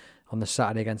 5:30 on the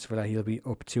Saturday against Villa, he'll be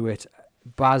up to it.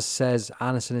 Baz says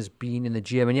Anderson has been in the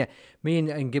gym, and yeah, me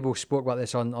and Gibbo spoke about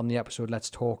this on the episode Let's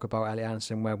Talk About Elliot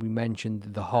Anderson, where we mentioned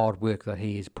the hard work that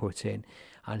he has put in,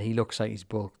 and he looks like he's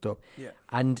bulked up. Yeah.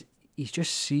 And he's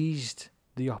just seized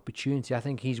the opportunity. I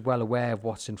think he's well aware of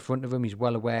what's in front of him. He's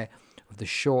well aware of the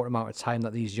short amount of time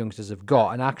that these youngsters have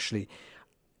got, and actually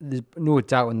there's no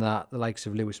doubt in that the likes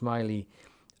of Lewis Miley,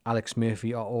 Alex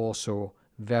Murphy are also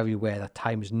very aware that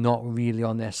time is not really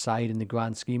on their side in the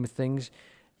grand scheme of things.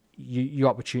 Your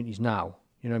opportunity's now.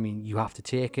 You know what I mean? You have to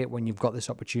take it when you've got this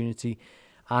opportunity.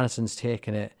 Anderson's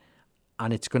taken it,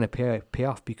 and it's going to pay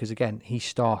off because, again, he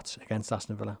starts against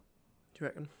Aston Villa. Do you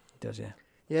reckon? He does, yeah.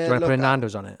 Yeah. Do you want to put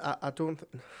Nando's on it? I don't.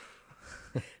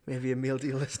 Maybe a meal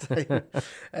deal this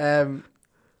time.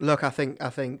 Look, I think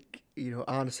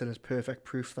Anderson is perfect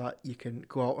proof that you can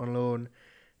go out on loan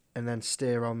and then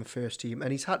stay around the first team,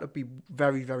 and he's had to be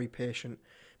very, very patient.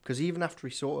 Because even after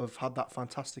he sort of had that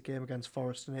fantastic game against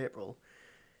Forest in April,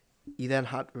 he then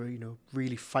had to,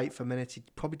 really fight for minutes. He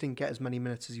probably didn't get as many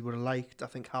minutes as he would have liked. I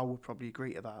think Howe would probably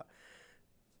agree to that.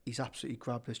 He's absolutely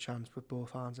grabbed his chance with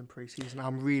both hands in pre-season.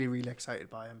 I'm really, really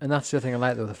excited by him. And that's the thing I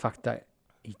like, though, the fact that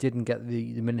he didn't get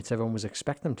the minutes everyone was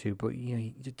expecting him to, but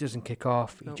he doesn't kick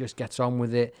off. He just gets on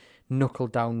with it, knuckle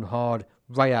down hard,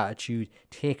 right attitude,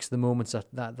 takes the moments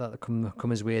that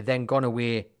come his way, then gone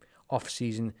away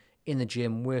off-season, in the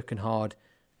gym, working hard,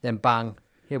 then bang,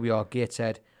 here we are,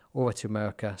 Gateshead, over to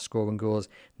America, scoring goals.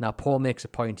 Now, Paul makes a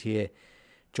point here.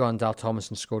 John Dal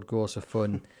Thomason scored goals for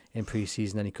fun in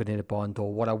pre-season and he couldn't hit a barn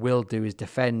door. What I will do is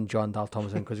defend John Dal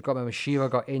Thomason, because you've got to remember, Shearer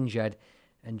got injured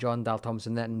and John Dal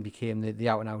Thomason then became the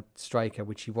out-and-out striker,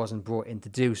 which he wasn't brought in to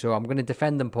do. So I'm going to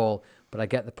defend him, Paul, but I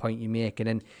get the point you're making.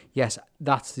 And yes,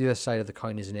 that's the other side of the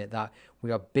coin, isn't it? That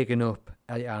we are bigging up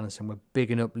Elliot Anderson, we're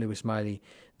bigging up Lewis Miley,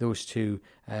 those two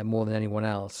more than anyone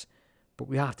else. But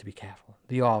we have to be careful.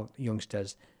 They are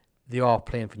youngsters. They are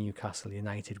playing for Newcastle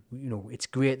United. It's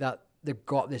great that they've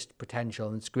got this potential,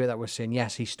 and it's great that we're saying,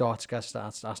 yes, he starts against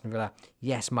Aston Villa.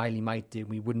 Yes, Miley might do.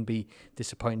 We wouldn't be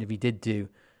disappointed if he did do.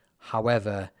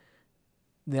 However,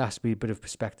 there has to be a bit of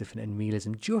perspective and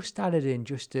realism just added in,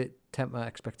 just to temper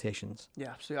expectations. Yeah,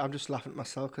 absolutely. I'm just laughing at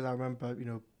myself because I remember,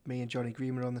 me and Johnny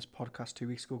Green were on this podcast 2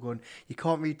 weeks ago going, you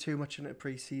can't read too much into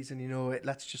pre-season,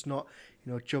 let's just not,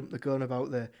 jump the gun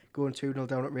about the going 2-0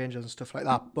 down at Rangers and stuff like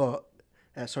that. But,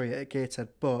 at Gateshead.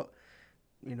 But,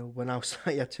 when I was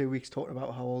here 2 weeks talking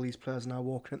about how all these players are now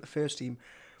walking at the first team,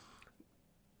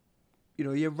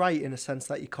 you're right in a sense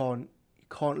that you can't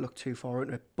look too far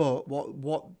into it, but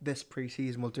what this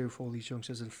pre-season will do for all these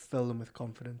youngsters is fill them with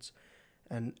confidence.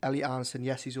 And Elliot Anderson,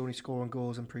 yes, he's only scoring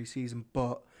goals in pre-season,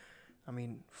 but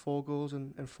 4 goals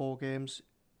in 4 games,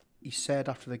 he said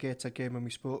after the Gateshead game when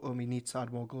we spoke to him, he needs to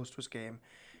add more goals to his game.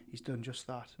 He's done just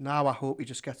that. Now I hope he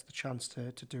just gets the chance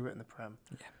to do it in the Prem.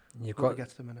 Yeah. You've hope got he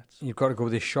gets the minutes. You've got to go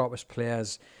with the sharpest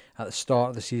players at the start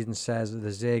of the season, says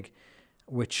the Zig,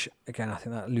 which again I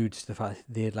think that alludes to the fact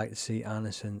they'd like to see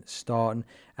Anderson starting.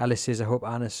 Ellis says, I hope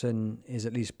Anderson is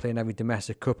at least playing every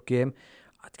domestic cup game.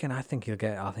 Again, I think he'll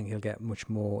get much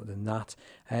more than that.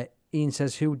 Ian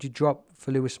says, who would you drop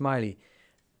for Lewis Miley?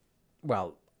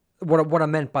 Well, what I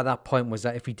meant by that point was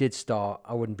that if he did start,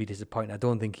 I wouldn't be disappointed. I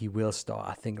don't think he will start.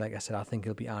 I think, like I said, I think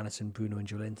it'll be Anderson, Bruno and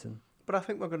Joelinton. But I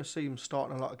think we're going to see him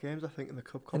starting a lot of games, I think, in the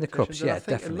cup competitions. In the cups,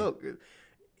 yeah, definitely. And look,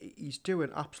 he's doing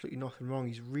absolutely nothing wrong.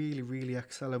 He's really, really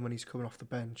excelling when he's coming off the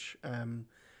bench,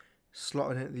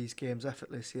 slotting into these games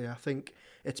effortlessly. I think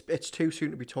it's too soon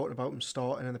to be talking about him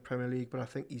starting in the Premier League, but I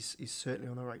think he's certainly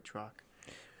on the right track.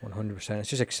 100%. It's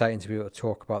just exciting to be able to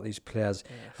talk about these players.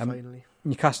 Yeah, finally.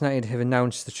 Newcastle United have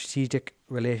announced the strategic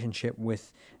relationship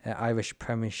with Irish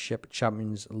Premiership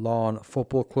champions Larne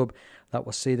Football Club that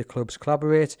will see the clubs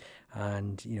collaborate,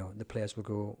 and the players will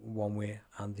go one way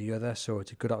and the other. So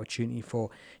it's a good opportunity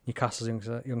for Newcastle's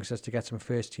youngsters to get some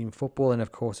first team football, and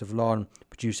of course if Larne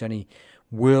produce any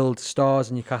world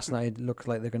stars and Newcastle United look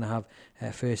like they're going to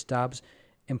have first dabs.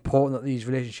 Important that these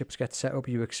relationships get set up.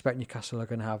 You expect Newcastle are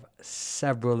going to have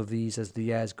several of these as the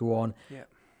years go on. Yeah.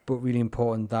 But really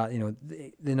important that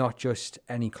they're not just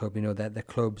any club. They're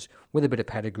clubs with a bit of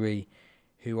pedigree,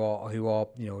 who are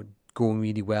going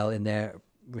really well in their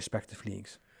respective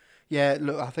leagues. Yeah,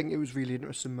 look, I think it was really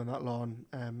interesting when that Larne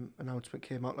announcement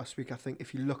came out last week. I think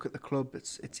if you look at the club,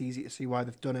 it's easy to see why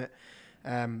they've done it.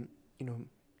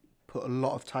 Put a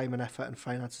lot of time and effort and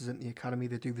finances into the academy.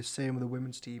 They do the same with the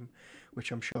women's team,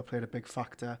 which I'm sure played a big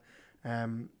factor.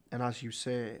 And as you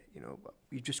say,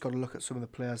 you've just got to look at some of the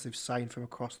players they've signed from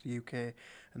across the UK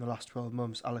in the last 12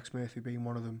 months. Alex Murphy being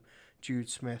one of them, Jude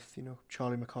Smith,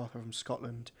 Charlie MacArthur from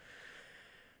Scotland.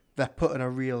 They're putting a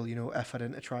real, effort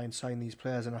in to try and sign these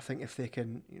players. And I think if they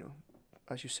can,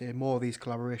 as you say, more of these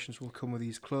collaborations will come with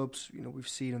these clubs. We've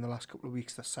seen in the last couple of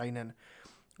weeks they're signing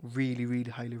really,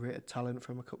 really highly rated talent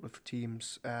from a couple of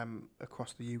teams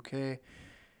across the UK.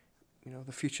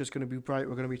 The future is going to be bright.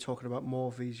 We're going to be talking about more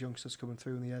of these youngsters coming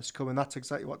through in the years to come, and that's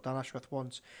exactly what Dan Ashworth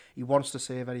wants. He wants to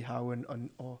save Eddie Howe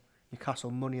or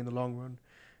Newcastle money in the long run,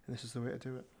 and this is the way to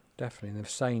do it. Definitely, and they've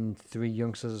signed 3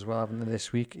 youngsters as well, haven't they,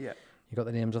 this week? Yeah. You got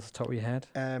the names off the top of your head?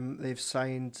 They've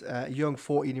signed a young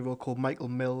 14-year-old called Michael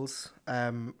Mills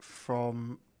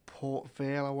from Port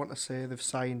Vale, I want to say. They've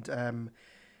signed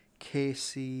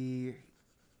Casey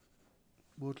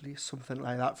Woodley, something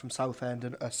like that, from Southend,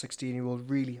 and a 16-year-old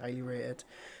really highly rated,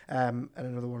 and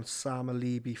another one, Sam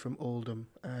Alibi from Oldham,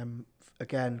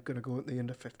 again going to go into the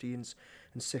under 15s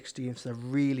and 16s. So they're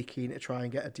really keen to try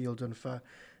and get a deal done for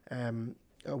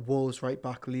Wolves right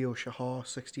back Leo Shahar,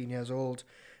 16 years old,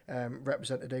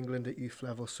 represented England at youth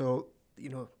level. So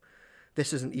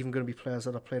this isn't even going to be players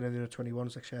that are playing in the under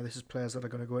 21s next year. This is players that are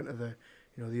going to go into the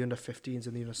the under 15s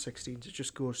and the under 16s. It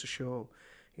just goes to show,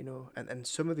 and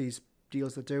some of these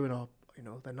deals they're doing are,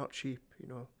 they're not cheap,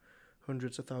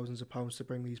 hundreds of thousands of pounds to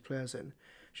bring these players in.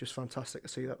 It's just fantastic to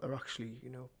see that they're actually,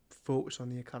 focused on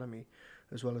the academy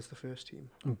as well as the first team.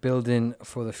 Building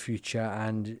for the future,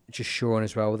 and just showing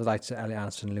as well with the likes of Elliot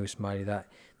Anderson and Lewis Miley that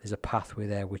there's a pathway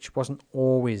there which wasn't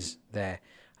always there.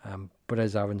 But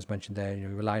as Aaron's mentioned there,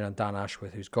 relying on Dan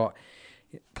Ashworth, who's got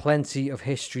plenty of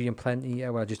history and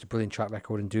just a brilliant track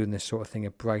record in doing this sort of thing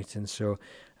at Brighton. So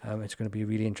it's going to be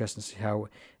really interesting to see how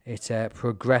it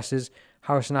progresses.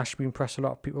 Harrison Ashby impressed a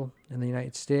lot of people in the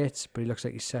United States, but he looks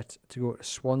like he's set to go to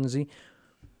Swansea.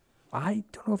 I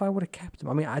don't know if I would have kept him.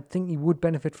 I mean, I think he would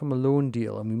benefit from a loan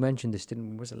deal, and we mentioned this, didn't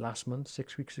we? Was it last month,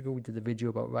 6 weeks ago? We did the video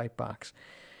about right backs.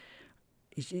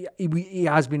 He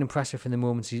has been impressive in the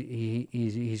moments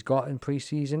he's got in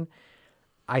pre-season.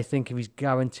 I think if he's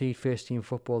guaranteed first team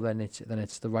football, then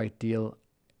it's the right deal.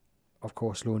 Of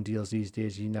course, loan deals these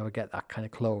days, you never get that kind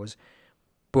of clause.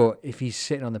 But if he's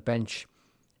sitting on the bench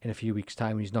in a few weeks'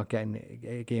 time and he's not getting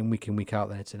a game week in, week out,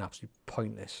 then it's an absolutely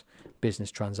pointless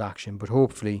business transaction. But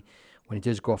hopefully, when he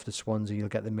does go off to Swansea, you'll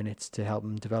get the minutes to help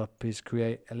him develop his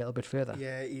career a little bit further.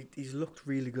 Yeah, he's looked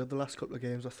really good the last couple of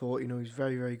games. I thought, he's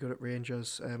very, very good at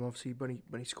Rangers. Obviously, when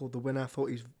he scored the winner, I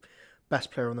thought he's best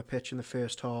player on the pitch in the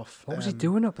first half. What was he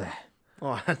doing up there?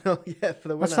 Oh, I know, yeah, for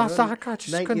the winner. What's that? I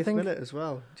just 90th minute as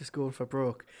well, just going for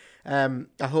broke. I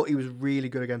thought he was really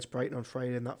good against Brighton on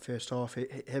Friday in that first half.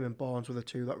 Him and Barnes were the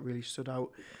two that really stood out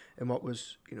in what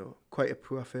was, quite a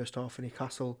poor first half for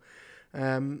Newcastle.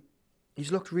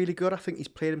 He's looked really good. I think he's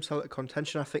played himself at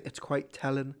contention. I think it's quite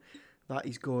telling that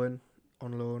he's going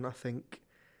on loan. I think,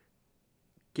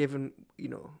 given,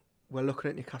 we're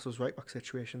looking at Newcastle's right back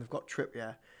situation. They've got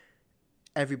Trippier.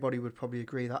 Everybody would probably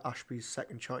agree that Ashby's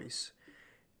second choice.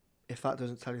 If that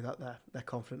doesn't tell you that they're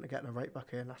confident of getting a right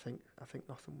back in, I think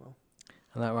nothing will.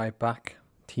 And that right back,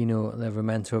 Tino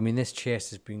Livramento. I mean, this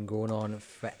chase has been going on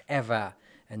forever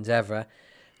and ever.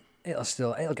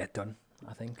 It'll get done.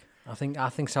 I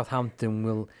think Southampton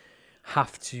will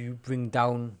have to bring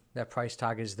down their price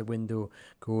tag as the window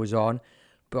goes on,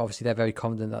 but obviously they're very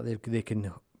confident that they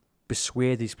can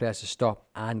persuade these players to stop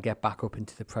and get back up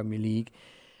into the Premier League.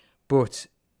 But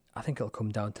I think it'll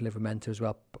come down to Livramento as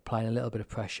well, applying a little bit of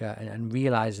pressure and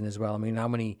realising as well. I mean, how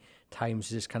many times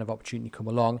has this kind of opportunity come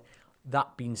along?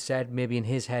 That being said, maybe in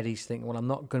his head he's thinking, well, I'm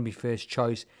not going to be first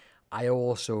choice. I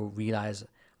also realise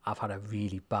I've had a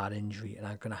really bad injury and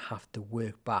I'm going to have to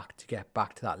work back to get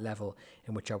back to that level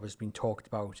in which I was being talked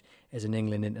about as an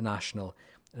England international.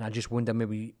 And I just wonder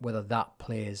maybe whether that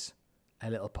plays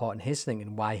a little part in his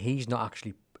thinking, why he's not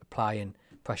actually applying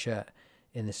pressure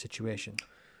in this situation.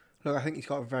 Look, I think he's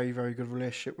got a very, very good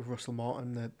relationship with Russell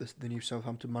Martin, the new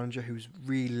Southampton manager, who's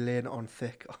really laying it on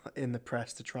thick in the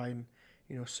press to try and,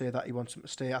 say that he wants him to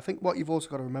stay. I think what you've also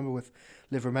got to remember with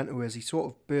Livramento is he sort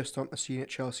of burst onto the scene at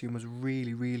Chelsea and was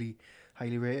really, really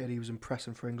highly rated. He was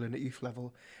impressing for England at youth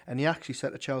level. And he actually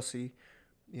said to Chelsea,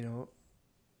 I'm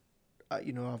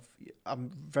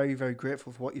very, very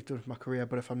grateful for what you've done for my career,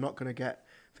 but if I'm not going to get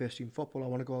first team football, I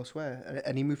want to go elsewhere.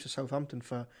 And he moved to Southampton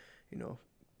for,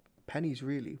 pennies,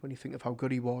 really, when you think of how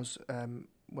good he was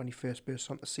when he first burst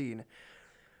onto the scene.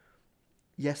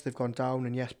 Yes, they've gone down,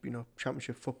 and yes,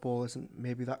 Championship football isn't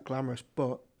maybe that glamorous,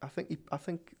 but I think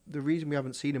the reason we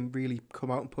haven't seen him really come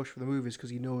out and push for the move is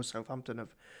because he knows Southampton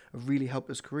have really helped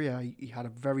his career. He had a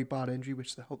very bad injury,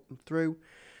 which they helped him through.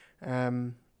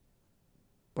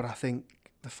 But I think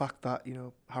the fact that,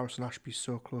 Harrison Ashby's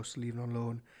so close to leaving on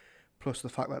loan, plus the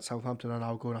fact that Southampton are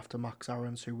now going after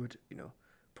Maxi'S, who would,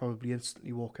 probably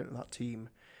instantly walk into that team,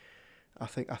 I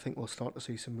think we'll start to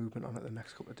see some movement on it the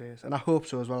next couple of days. And I hope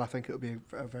so as well. I think it'll be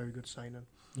a very good signing.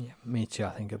 Yeah, me too.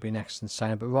 I think it'll be an excellent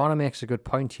signing. But Rana makes a good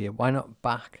point here. Why not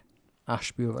back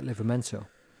Ashby over at Livramento?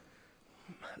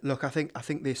 Look, I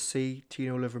think they see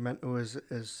Tino Livramento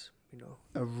as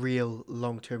a real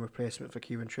long-term replacement for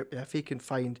Kieran Trippier. If he can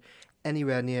find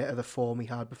anywhere near to the form he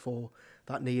had before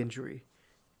that knee injury,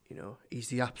 he's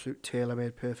the absolute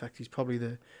tailor-made perfect. He's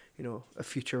probably a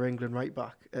future England right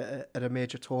back at a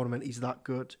major tournament. He's that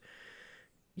good.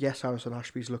 Yes, Harrison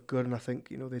Ashby's look good, and I think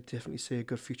they definitely see a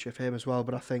good future for him as well.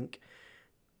 But I think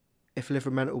if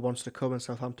Livramento wants to come and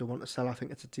Southampton want to sell, I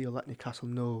think it's a deal that Newcastle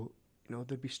know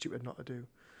they'd be stupid not to do.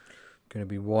 Going to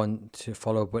be one to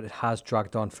follow, but it has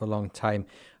dragged on for a long time.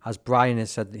 As Brian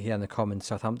has said here in the comments,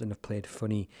 Southampton have played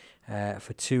funny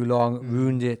for too long,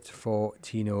 ruined it for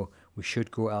Tino. We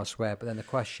should go elsewhere. But then the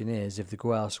question is, if they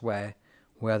go elsewhere,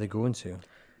 where are they going to?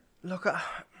 Look,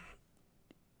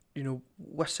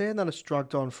 we're saying that it's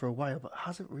dragged on for a while, but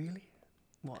has it really?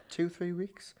 What, 2-3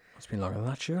 weeks? It's been longer than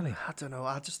that, surely. I don't know.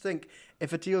 I just think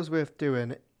if a deal's worth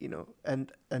doing,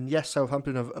 and yes,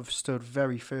 Southampton have stood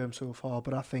very firm so far,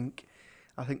 but I think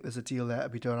there's a deal there to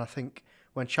be done. I think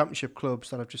when Championship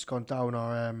clubs that have just gone down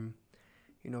are,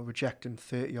 rejecting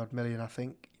 30-odd million, I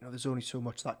think, there's only so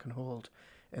much that can hold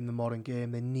in the modern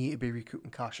game. They need to be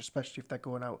recouping cash, especially if they're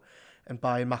going out and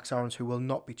buying Maxi'S, who will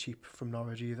not be cheap from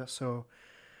Norwich either. So,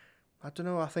 I don't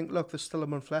know. I think, look, there's still a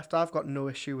month left. I've got no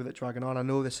issue with it dragging on. I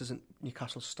know this isn't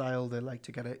Newcastle style. They like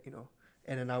to get it,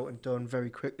 in and out and done very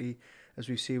quickly, as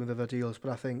we've seen with other deals.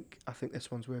 But I think this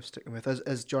one's worth sticking with.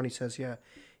 As Johnny says, yeah,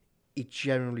 he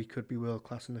generally could be world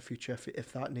class in the future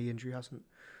if that knee injury hasn't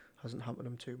hampered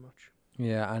him too much.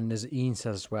 Yeah, and as Ian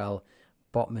says as well,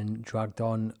 Botman dragged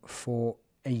on for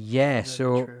a year.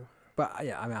 True. But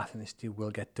yeah, I think this deal will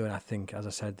get done. I think, as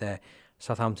I said there,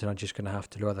 Southampton are just going to have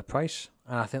to lower the price,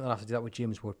 and I think they'll have to do that with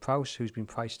James Ward-Prowse, who's been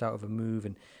priced out of a move,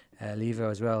 and Lever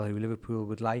as well, who Liverpool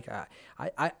would like.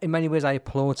 I in many ways, I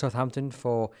applaud Southampton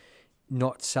for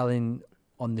not selling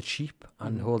on the cheap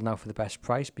and holding out for the best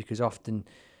price, because often,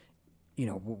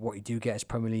 what you do get is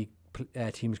Premier League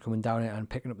teams coming down and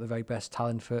picking up the very best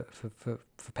talent for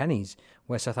pennies,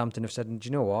 where Southampton have said, do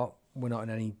you know what, we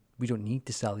don't need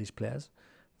to sell these players.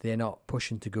 They're not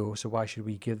pushing to go, so why should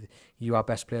we give you our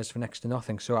best players for next to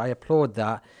nothing? So I applaud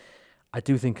that. I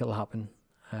do think it'll happen.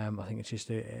 I think it's just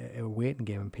a waiting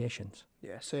game and patience.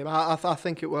 Yeah, same. I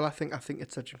think it will. I think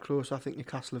it's edging close. I think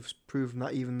Newcastle have proven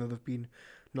that even though they've been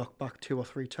knocked back 2 or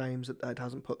 3 times, it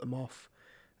hasn't put them off.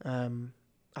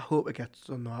 I hope it gets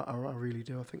done. I really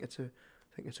do. I think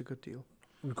it's a good deal.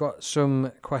 We've got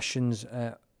some questions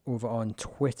over on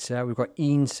Twitter. We've got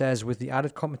Ian says, with the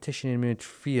added competition in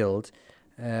midfield,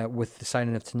 with the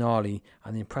signing of Tonali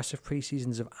and the impressive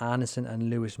pre-seasons of Anderson and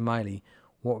Lewis Miley,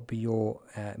 what would be your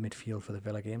midfield for the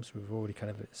Villa games? We've already kind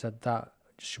of said that.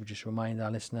 Should we just remind our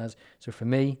listeners? So for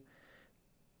me,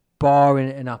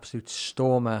 barring an absolute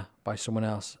stormer by someone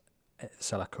else at the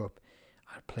Cellar Cup,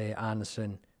 I'd play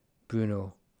Anderson,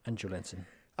 Bruno, and Joelinton.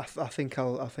 I think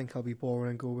I'll be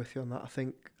boring and go with you on that. I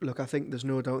think there's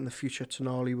no doubt in the future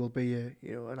Tonali will be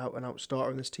an out and out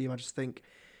starter in this team. I just think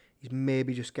he's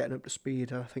maybe just getting up to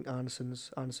speed, and I think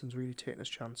Anderson's really taking his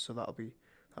chance. So that'll be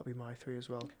my three as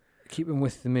well. Keeping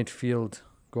with the midfield,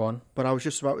 go on. But I was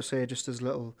just about to say, just as a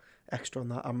little extra on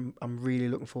that, I'm really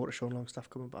looking forward to Sean Longstaff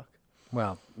coming back.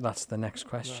 Well, that's the next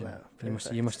question. Well,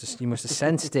 you must have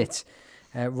sensed it.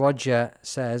 Roger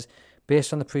says,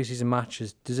 based on the pre-season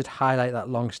matches, does it highlight that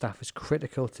Longstaff is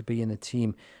critical to be in the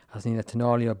team, as neither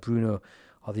Tonali or Bruno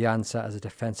are the answer as a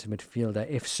defensive midfielder?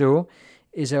 If so,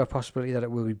 is there a possibility that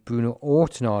it will be Bruno or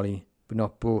Tonali, but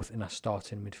not both, in a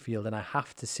starting midfield? And I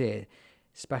have to say,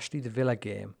 especially the Villa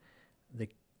game, the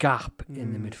gap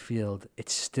in the midfield,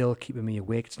 it's still keeping me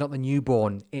awake. It's not the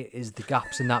newborn, it is the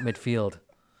gaps in that midfield.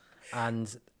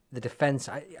 And the defence,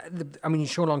 I mean,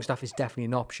 Sean Longstaff is definitely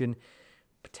an option.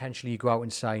 Potentially you go out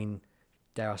and sign,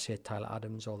 dare I say, Tyler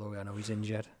Adams, although I know he's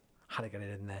injured. Had to get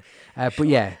it in there. But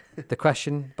yeah, the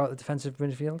question about the defensive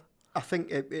midfield? I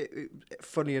think,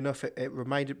 funny enough, it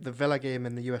reminded, the Villa game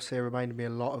in the USA reminded me a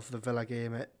lot of the Villa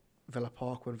game at Villa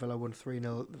Park when Villa won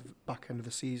 3-0 at the back end of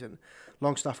the season.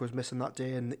 Longstaff was missing that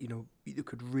day, and you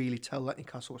could really tell that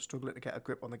Newcastle was struggling to get a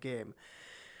grip on the game.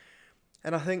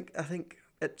 And I think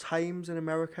at times in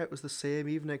America it was the same.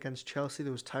 Even against Chelsea,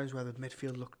 there was times where the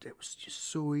midfield it was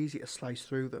just so easy to slice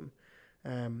through them.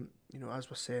 As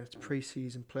we're saying, it's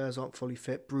pre-season, players aren't fully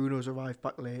fit. Bruno's arrived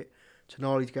back late.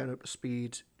 Tonali's getting up to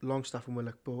speed. Longstaff and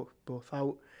Willock both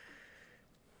out.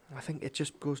 I think it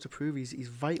just goes to prove he's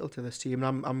vital to this team.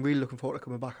 And I'm really looking forward to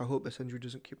coming back. I hope this injury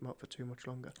doesn't keep him out for too much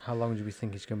longer. How long do we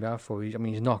think he's going to be out for? I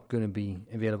mean, he's not going to be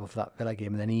available for that Villa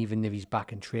game. And then even if he's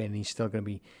back in training, he's still going to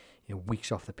be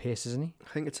weeks off the pace, isn't he? I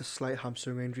think it's a slight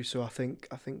hamstring injury, so I think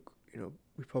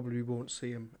we probably won't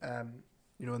see him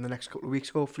in the next couple of weeks.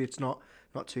 Hopefully it's not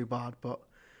too bad, but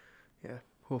yeah,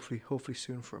 hopefully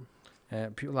soon for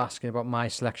him. People asking about my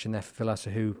selection there for Villa,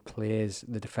 so who plays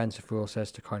the defensive role,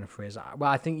 says to Conor Fraser.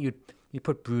 Well, I think you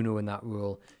put Bruno in that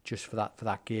role just for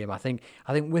that game. I think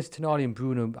with Tonali and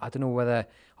Bruno, I don't know whether,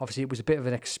 obviously it was a bit of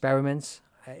an experiment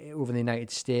over in the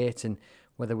United States, and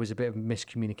whether there was a bit of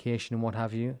miscommunication and what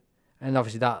have you. And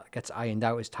obviously that gets ironed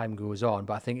out as time goes on.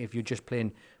 But I think if you're just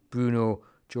playing Bruno,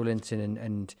 Joelinton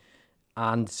and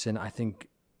Anderson, I think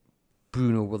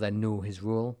Bruno will then know his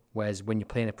role. Whereas when you're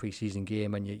playing a pre-season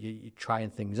game and you're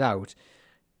trying things out,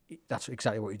 that's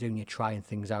exactly what you're doing. You're trying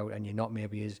things out, and you're not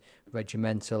maybe as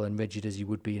regimental and rigid as you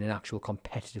would be in an actual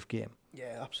competitive game.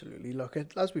 Yeah, absolutely. Look,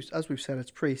 as we've said,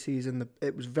 it's pre-season.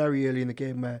 It was very early in the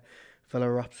game where Villa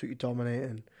were absolutely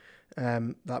dominating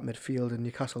that midfield, and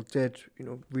Newcastle did,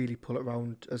 really pull it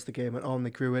around as the game went on. They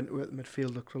grew into it. The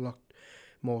midfield looked a lot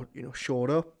more, shored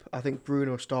up. I think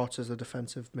Bruno starts as a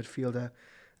defensive midfielder.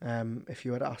 If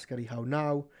you were to ask Eddie Howe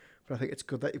now, but I think it's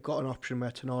good that you've got an option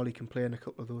where Tonali can play in a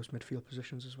couple of those midfield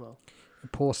positions as well.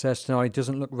 Paul says Tonali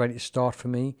doesn't look ready to start for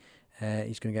me.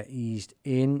 He's going to get eased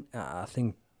in. I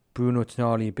think Bruno,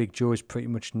 Tonali, Big Joe is pretty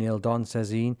much nailed on,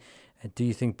 says Ian. Do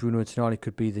you think Bruno and Tonali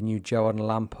could be the new Gerrard and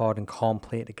Lampard and can't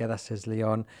play together, says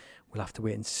Leon? We'll have to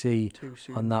wait and see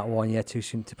on that one. Yeah, too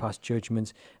soon to pass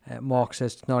judgments. Mark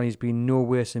says Tonali's been no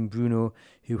worse than Bruno,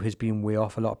 who has been way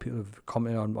off. A lot of people have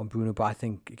commented on Bruno, but I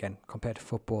think, again, compared to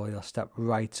football, he'll step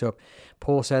right up.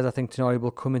 Paul says, I think Tonali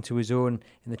will come into his own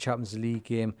in the Champions League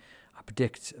game. I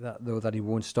predict that he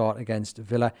won't start against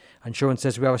Villa. And Sean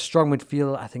says, we have a strong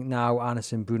midfield. I think now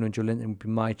Anderson, Bruno and Joelinton would be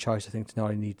my choice. I think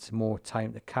Tonali needs more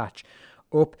time to catch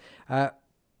up.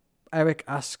 Eric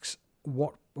asks,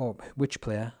 which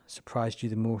player surprised you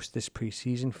the most this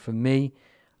pre-season? For me,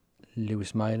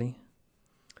 Lewis Miley.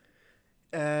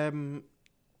 Yeah,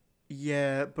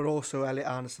 but also Elliot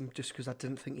Anderson, just because I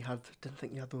didn't think he had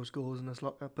those goals in his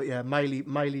locker. But yeah,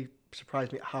 Miley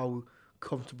surprised me at how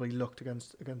comfortably he looked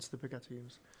against the bigger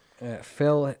teams.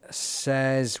 Phil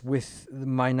says, with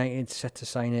Man United set to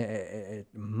sign a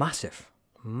massive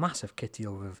kit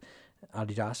deal with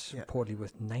Adidas, reportedly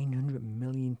worth £900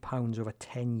 million over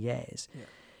 10 years. Yeah.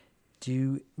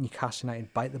 Do Newcastle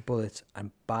United bite the bullet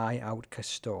and buy out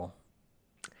Castor?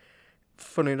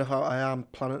 Funny enough, I am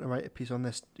planning to write a piece on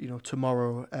this,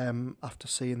 tomorrow. After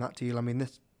seeing that deal, I mean,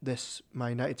 this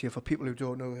Man United deal, for people who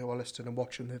don't know, who are listening and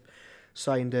watching, they've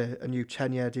signed a new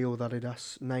 10-year deal with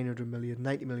Adidas, 900 million,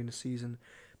 90 million a season,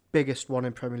 biggest one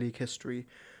in Premier League history.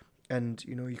 And,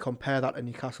 you know, you compare that to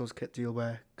Newcastle's kit deal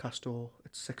where Castor,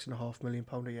 it's £6.5 million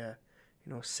a year.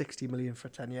 You know, 60 million for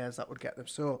 10 years, that would get them.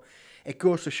 So it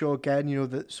goes to show again, you know,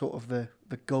 that sort of the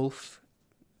gulf,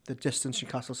 the distance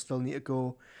Newcastle still need to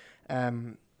go,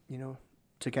 you know,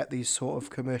 to get these sort of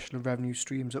commercial and revenue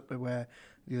streams up to where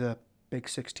the other big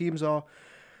six teams are.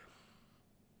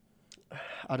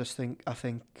 I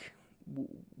think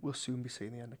we'll soon be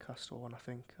seeing the end of Castor, and I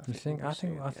think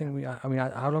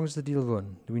how long does the deal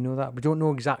run? Do we know that? We don't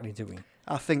know exactly, do we?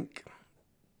 I think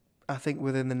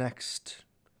within the next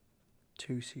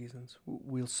 2 seasons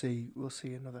we'll see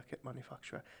another kit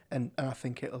manufacturer, and I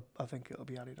think it'll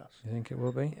be Adidas. You think it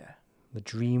will be? Yeah. The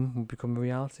dream will become a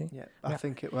reality? Yeah, I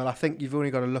think it will. I think you've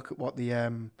only got to look at what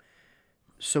the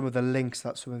some of the links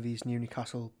that some of these new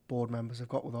Newcastle board members have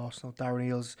got with Arsenal. Darren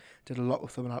Eales did a lot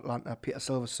with them in Atlanta. Peter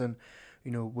Silverson, you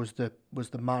know, was the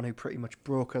man who pretty much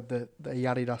brokered the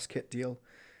Adidas kit deal.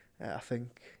 I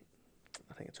think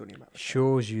it's only a matter of time.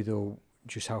 Shows you though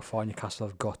just how far Newcastle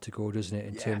have got to go, doesn't it,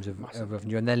 in terms of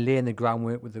revenue, and then laying the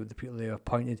groundwork with the people they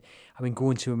appointed. I mean,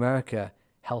 going to America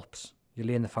helps. You're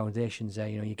laying the foundations there.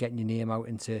 You know, you're getting your name out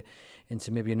into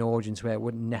maybe an audience where it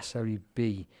wouldn't necessarily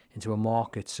be, into a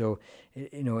market. So,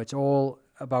 you know, it's all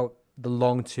about the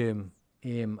long-term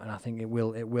aim, and I think it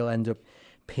will end up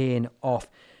paying off.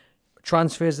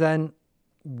 Transfers then,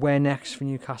 where next for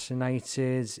Newcastle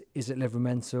United? Is it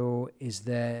Livramento? Is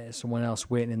there someone else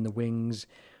waiting in the wings?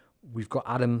 We've got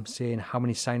Adam saying, how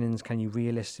many signings can you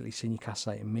realistically see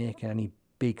Newcastle United making? Any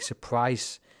big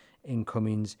surprise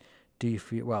incomings? Do you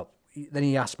feel, well, then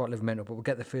he asked about Livramento, but we'll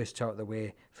get the first two out of the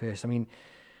way first. I mean,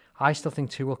 I still think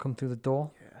 2 will come through the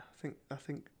door. Yeah, I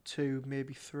think 2,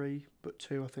 maybe 3, but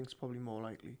 2 I think is probably more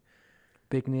likely.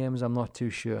 Big names, I'm not too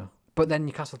sure. But then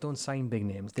Newcastle don't sign big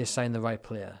names; they sign the right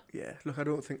player. Yeah, look, I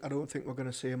don't think we're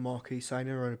going to see a marquee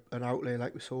signing or an outlay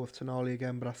like we saw with Tonali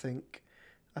again. But I think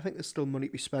there's still money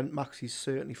to be spent. Maxi'S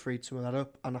certainly freed some of that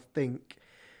up, and I think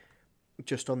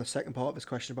just on the second part of his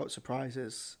question about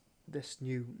surprises, this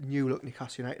new look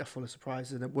Newcastle United are full of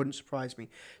surprises, and it wouldn't surprise me,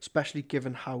 especially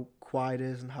given how quiet it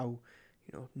is and how,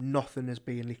 you know, nothing is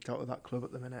being leaked out of that club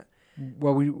at the minute.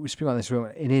 Well, we speak about this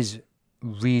room. It is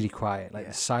really quiet. Like,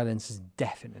 the silence is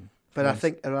deafening. But I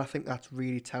think that's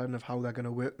really telling of how they're going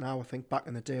to work now. I think back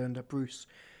in the day under Bruce,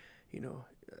 you know,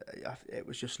 it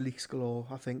was just leaks galore.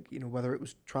 I think, you know, whether it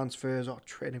was transfers or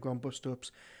training ground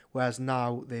bust-ups, whereas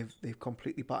now they've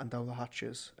completely battened down the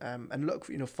hatches. And look,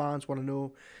 you know, fans want to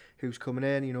know who's coming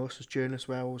in. You know, us as journalists,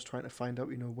 we're always trying to find out,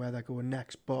 you know, where they're going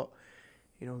next. But,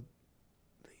 you know,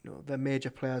 they're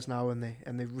major players now, and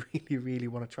they really, really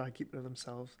want to try and keep it to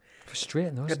themselves.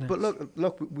 Frustrating, though, isn't it? But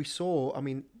look, we saw. I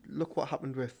mean, look what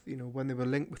happened with, you know, when they were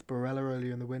linked with Barella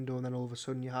earlier in the window, and then all of a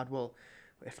sudden you had, well,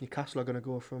 if Newcastle are going to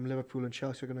go from Liverpool and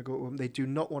Chelsea are going to go to them, they do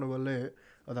not want to alert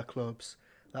other clubs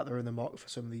that they're in the market for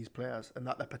some of these players and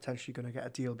that they're potentially going to get a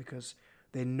deal, because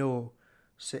they know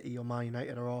City or Man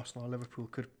United or Arsenal or Liverpool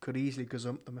could easily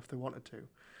gazump them if they wanted to.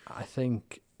 I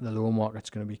think the loan market's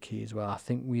going to be key as well. I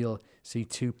think we'll see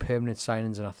 2 permanent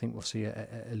signings, and I think we'll see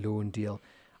a loan deal.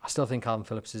 I still think Calvin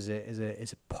Phillips is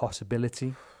a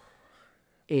possibility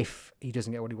if he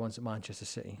doesn't get what he wants at Manchester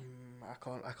City.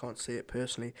 I can't see it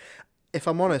personally. If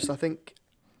I'm honest, I think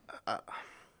I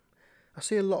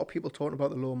see a lot of people talking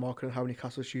about the loan market and how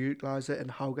Newcastle should utilise it,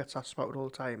 and Howe gets asked about it all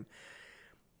the time.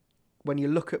 When you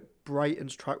look at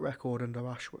Brighton's track record under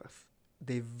Ashworth,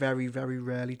 they very, very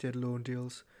rarely did loan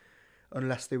deals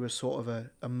unless there was sort of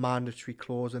a mandatory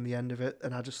clause in the end of it.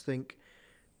 And I just think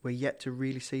we're yet to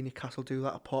really see Newcastle do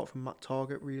that, apart from Matt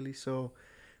Targett, really. So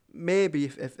maybe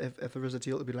if there is a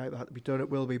deal to be like that to be done, it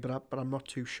will be. But I'm not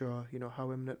too sure, you know,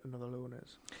 how imminent another loan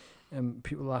is.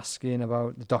 People asking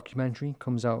about the documentary,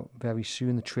 comes out very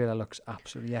soon. The trailer looks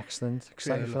absolutely excellent.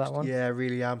 Excited for that one? Yeah, I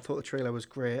really am. Thought the trailer was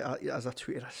great. As I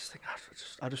tweeted,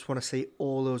 I just want to see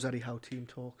all those Eddie Howe team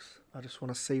talks. I just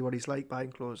want to see what he's like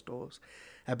behind closed doors.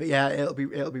 But yeah, it'll be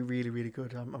really, really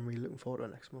good. I'm really looking forward to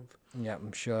it next month. Yeah,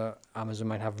 I'm sure Amazon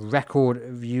might have record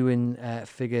viewing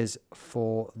figures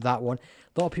for that one.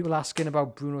 A lot of people asking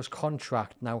about Bruno's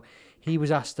contract. Now, he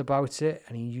was asked about it,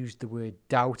 and he used the word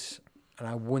doubt. And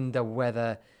I wonder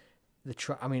whether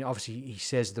I mean, obviously he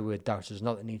says the word doubt, so there's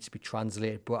not that needs to be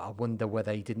translated, but I wonder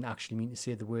whether he didn't actually mean to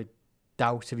say the word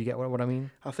doubt, if you get what I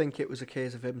mean. I think it was a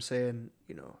case of him saying,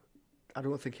 you know, I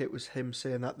don't think it was him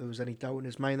saying that there was any doubt in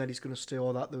his mind that he's going to stay,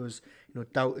 or that there was, you know,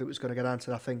 doubt it was going to get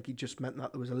answered. I think he just meant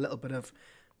that there was a little bit of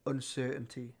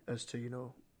uncertainty as to, you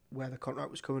know, where the contract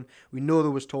was coming. We know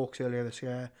there was talks earlier this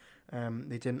year.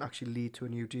 They didn't actually lead to a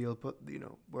new deal, but, you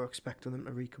know, we're expecting them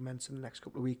to recommence in the next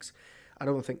couple of weeks. I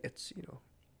don't think it's, you know,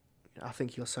 I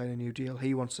think he'll sign a new deal.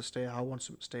 He wants to stay. I want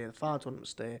him to stay. The fans want him to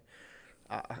stay.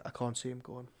 I can't see him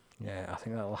going. Yeah, I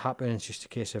think that'll happen. It's just a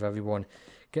case of everyone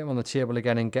getting on the table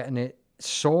again and getting it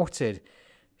sorted.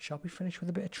 Shall we finish with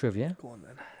a bit of trivia? Go on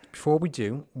then. Before we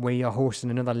do, we are hosting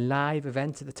another live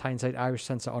event at the Tyneside Irish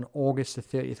Centre on August the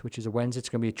 30th, which is a Wednesday. It's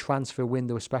going to be a transfer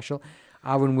window special.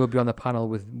 Aaron will be on the panel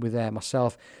with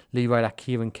myself, Lee Ryder,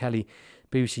 Kieran Kelly,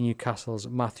 BBC Newcastle's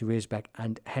Matthew Raisbeck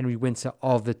and Henry Winter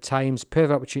of the Times.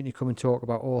 Perfect opportunity to come and talk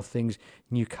about all things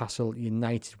Newcastle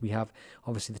United. We have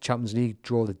obviously the Champions League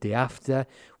draw the day after.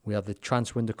 We have the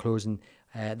transfer window closing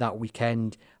that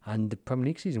weekend, and the Premier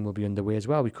League season will be underway as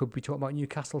well. We could be talking about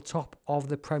Newcastle top of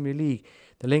the Premier League.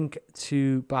 The link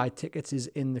to buy tickets is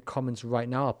in the comments right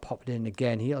now. I'll pop it in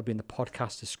again here. It'll be in the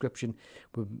podcast description.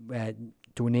 We're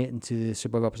donating to the Sir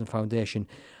Boy Robson Foundation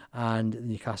and the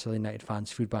Newcastle United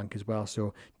Fans Food Bank as well.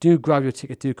 So do grab your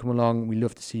ticket, do come along. We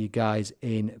love to see you guys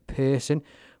in person.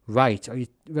 Right, are you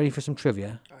ready for some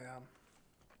trivia? I am.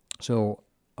 So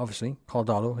obviously,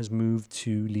 Caldaro has moved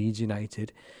to Leeds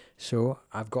United. So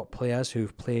I've got players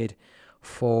who've played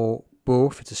for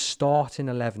both. It's a starting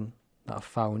 11 that I've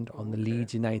found on the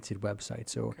Leeds United website.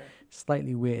 So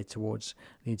slightly weighted towards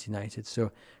Leeds United.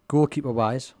 So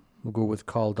goalkeeper-wise, we'll go with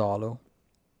Caldaro.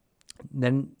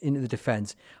 Then into the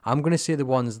defence, I'm going to say the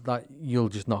ones that you'll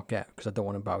just not get because I don't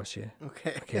want to embarrass you.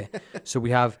 Okay. So we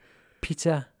have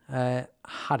Peter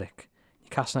Haddock,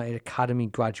 Newcastle United Academy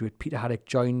graduate. Peter Haddock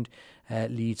joined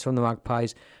Leeds from the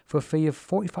Magpies for a fee of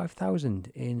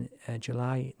 $45,000 in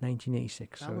July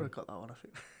 1986. I would have got that one, I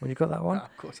think. When you got that one? Yeah,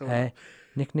 of course I would.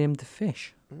 Nicknamed the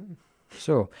Fish.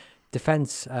 So,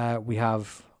 defence, we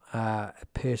have a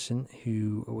person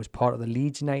who was part of the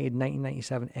Leeds United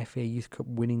 1997 FA Youth Cup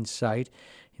winning side.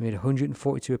 He made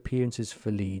 142 appearances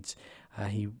for Leeds.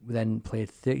 He then played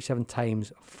 37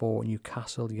 times for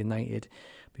Newcastle United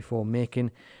before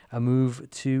making a move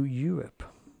to Europe.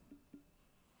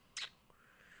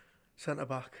 Centre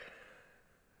back.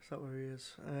 Is that where he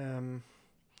is?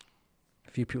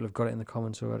 A few people have got it in the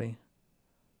comments already.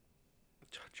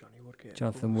 Johnny Woodgate.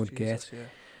 Jonathan Woodgate. Jesus, yeah.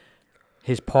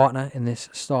 His partner in this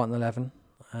starting 11,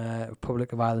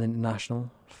 Republic of Ireland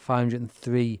international,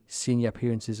 503 senior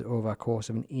appearances over a course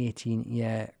of an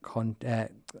 18-year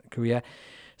career.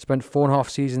 Spent 4.5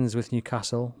 seasons with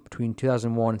Newcastle between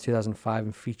 2001 and 2005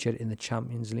 and featured in the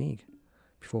Champions League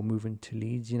before moving to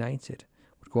Leeds United.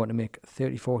 Would go on to make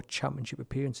 34 championship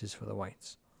appearances for the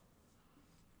Whites.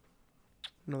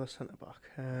 Another centre back.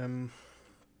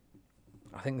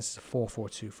 I think this is a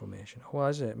 4-4-2 formation. Or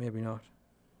is it? Maybe not.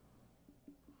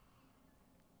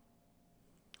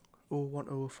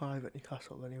 01-05 at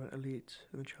Newcastle, then he went to Leeds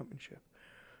in the Championship.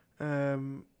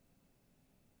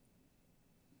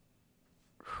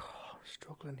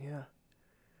 Struggling here.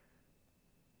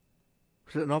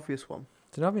 Was it an obvious one?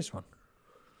 It's an obvious one.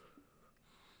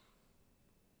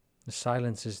 The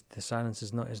silence is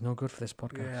no good for this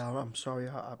podcast. Yeah, I'm sorry.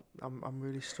 I'm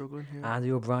really struggling here.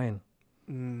 Andy O'Brien.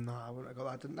 No, I wouldn't have got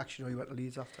that. I didn't actually know he went to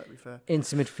Leeds after, to be fair.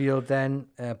 Into midfield then,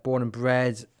 born and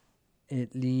bred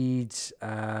at Leeds,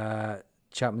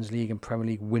 Champions League and Premier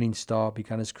League winning star,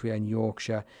 began his career in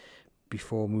Yorkshire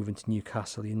before moving to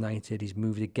Newcastle United. He's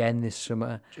moved again this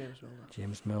summer.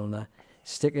 James Milner.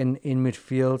 Sticking in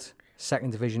midfield,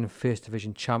 second division and first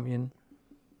division champion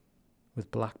with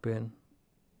Blackburn.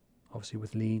 Obviously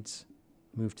with Leeds.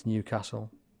 Moved to Newcastle.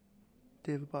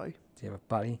 David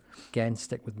Batty. Again,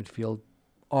 stick with midfield.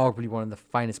 Arguably one of the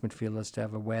finest midfielders to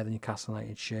ever wear the Newcastle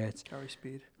United shirt. Gary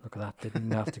Speed. Look at that.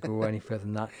 Didn't have to go any further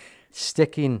than that.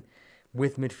 Sticking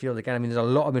with midfield again. I mean, there's a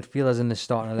lot of midfielders in the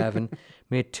starting 11.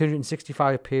 Made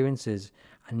 265 appearances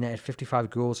and netted 55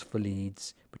 goals for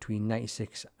Leeds between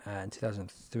 96 and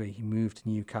 2003. He moved to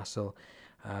Newcastle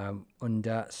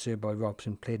under Sir Boy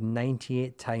Robson. Played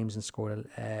 98 times and scored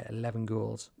 11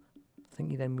 goals. I think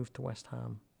he then moved to West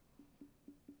Ham.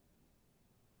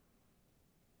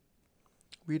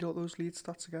 Read out those Leeds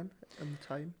stats again and the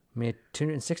time. Made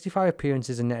 265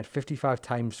 appearances and netted 55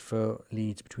 times for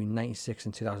Leeds between 96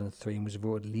 and 2003 and was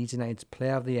voted Leeds United's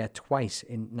Player of the Year twice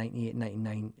in 98,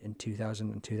 99 and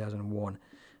 2000 and 2001.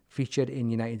 Featured in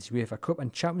United's UEFA Cup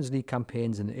and Champions League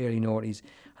campaigns in the early noughties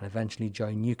and eventually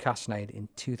joined Newcastle United in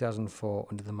 2004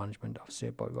 under the management of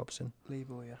Sir Boy Robson. Lee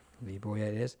Boy, yeah,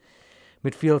 it is.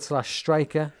 Midfield /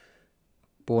 striker,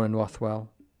 born in Rothwell.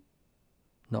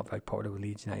 Not very popular with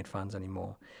Leeds United fans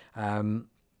anymore.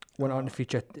 Went on to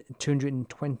feature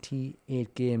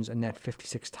 228 games and net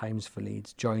 56 times for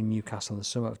Leeds. Joined Newcastle in the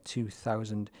summer of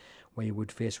 2000, where he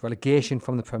would face relegation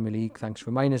from the Premier League. Thanks for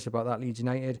reminding us about that, Leeds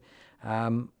United.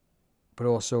 But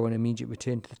also an immediate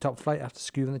return to the top flight after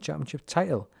scoring the championship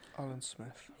title. Alan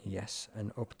Smith. Yes,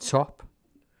 and up top,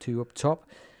 two up top.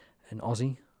 An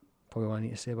Aussie, probably what I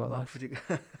need to say about that. Pretty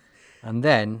And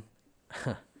then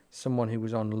someone who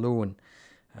was on loan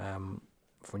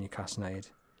for Newcastle United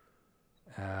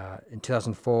in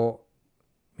 2004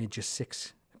 made just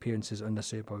 6 appearances under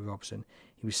Sir Bobby Robson.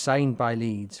 He was signed by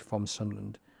Leeds from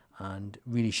Sunderland and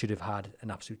really should have had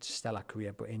an absolute stellar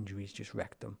career, but injuries just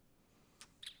wrecked him.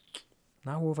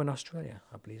 Now over in Australia,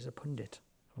 I believe he's a pundit,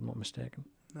 if I'm not mistaken.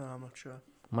 No, I'm not sure.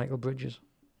 Michael Bridges.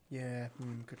 Yeah,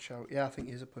 good shout. Yeah, I think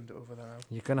he's a pundit over there now.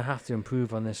 You're going to have to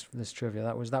improve on this trivia.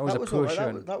 That was a all push.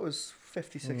 right. That was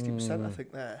 50-60%, I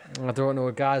think, there. I don't know.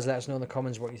 Guys, let us know in the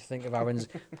comments what you think of Aaron's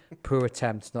poor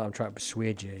attempt. Not I'm trying to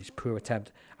persuade you. His poor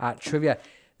attempt at trivia.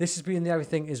 This has been the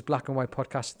Everything is Black and White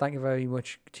podcast. Thank you very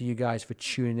much to you guys for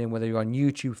tuning in, whether you're on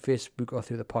YouTube, Facebook, or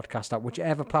through the podcast app.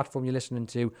 Whichever platform you're listening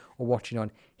to or watching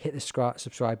on, hit the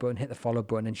subscribe button, hit the follow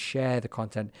button, and share the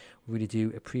content. We really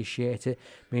do appreciate it.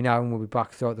 Me and Aaron will be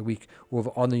back throughout the week over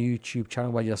on the YouTube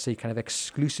channel, where you'll see kind of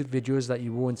exclusive videos that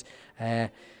you won't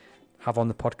have on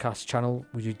the podcast channel.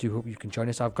 We do hope you can join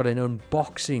us. I've got an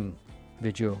unboxing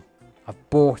video. I've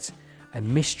bought a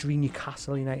mystery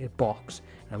Newcastle United box,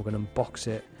 and I'm going to unbox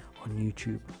it on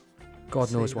YouTube.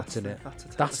 God knows what's in it.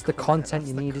 That's the content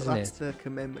you need, isn't it? That's the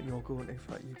commitment you're going to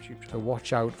for that YouTube channel. So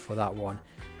watch out for that one.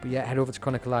 But yeah, head over to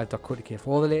chroniclelive.co.uk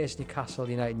for all the latest Newcastle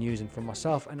United news. And from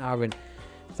myself and Aaron,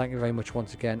 thank you very much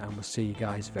once again, and we'll see you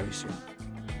guys very soon.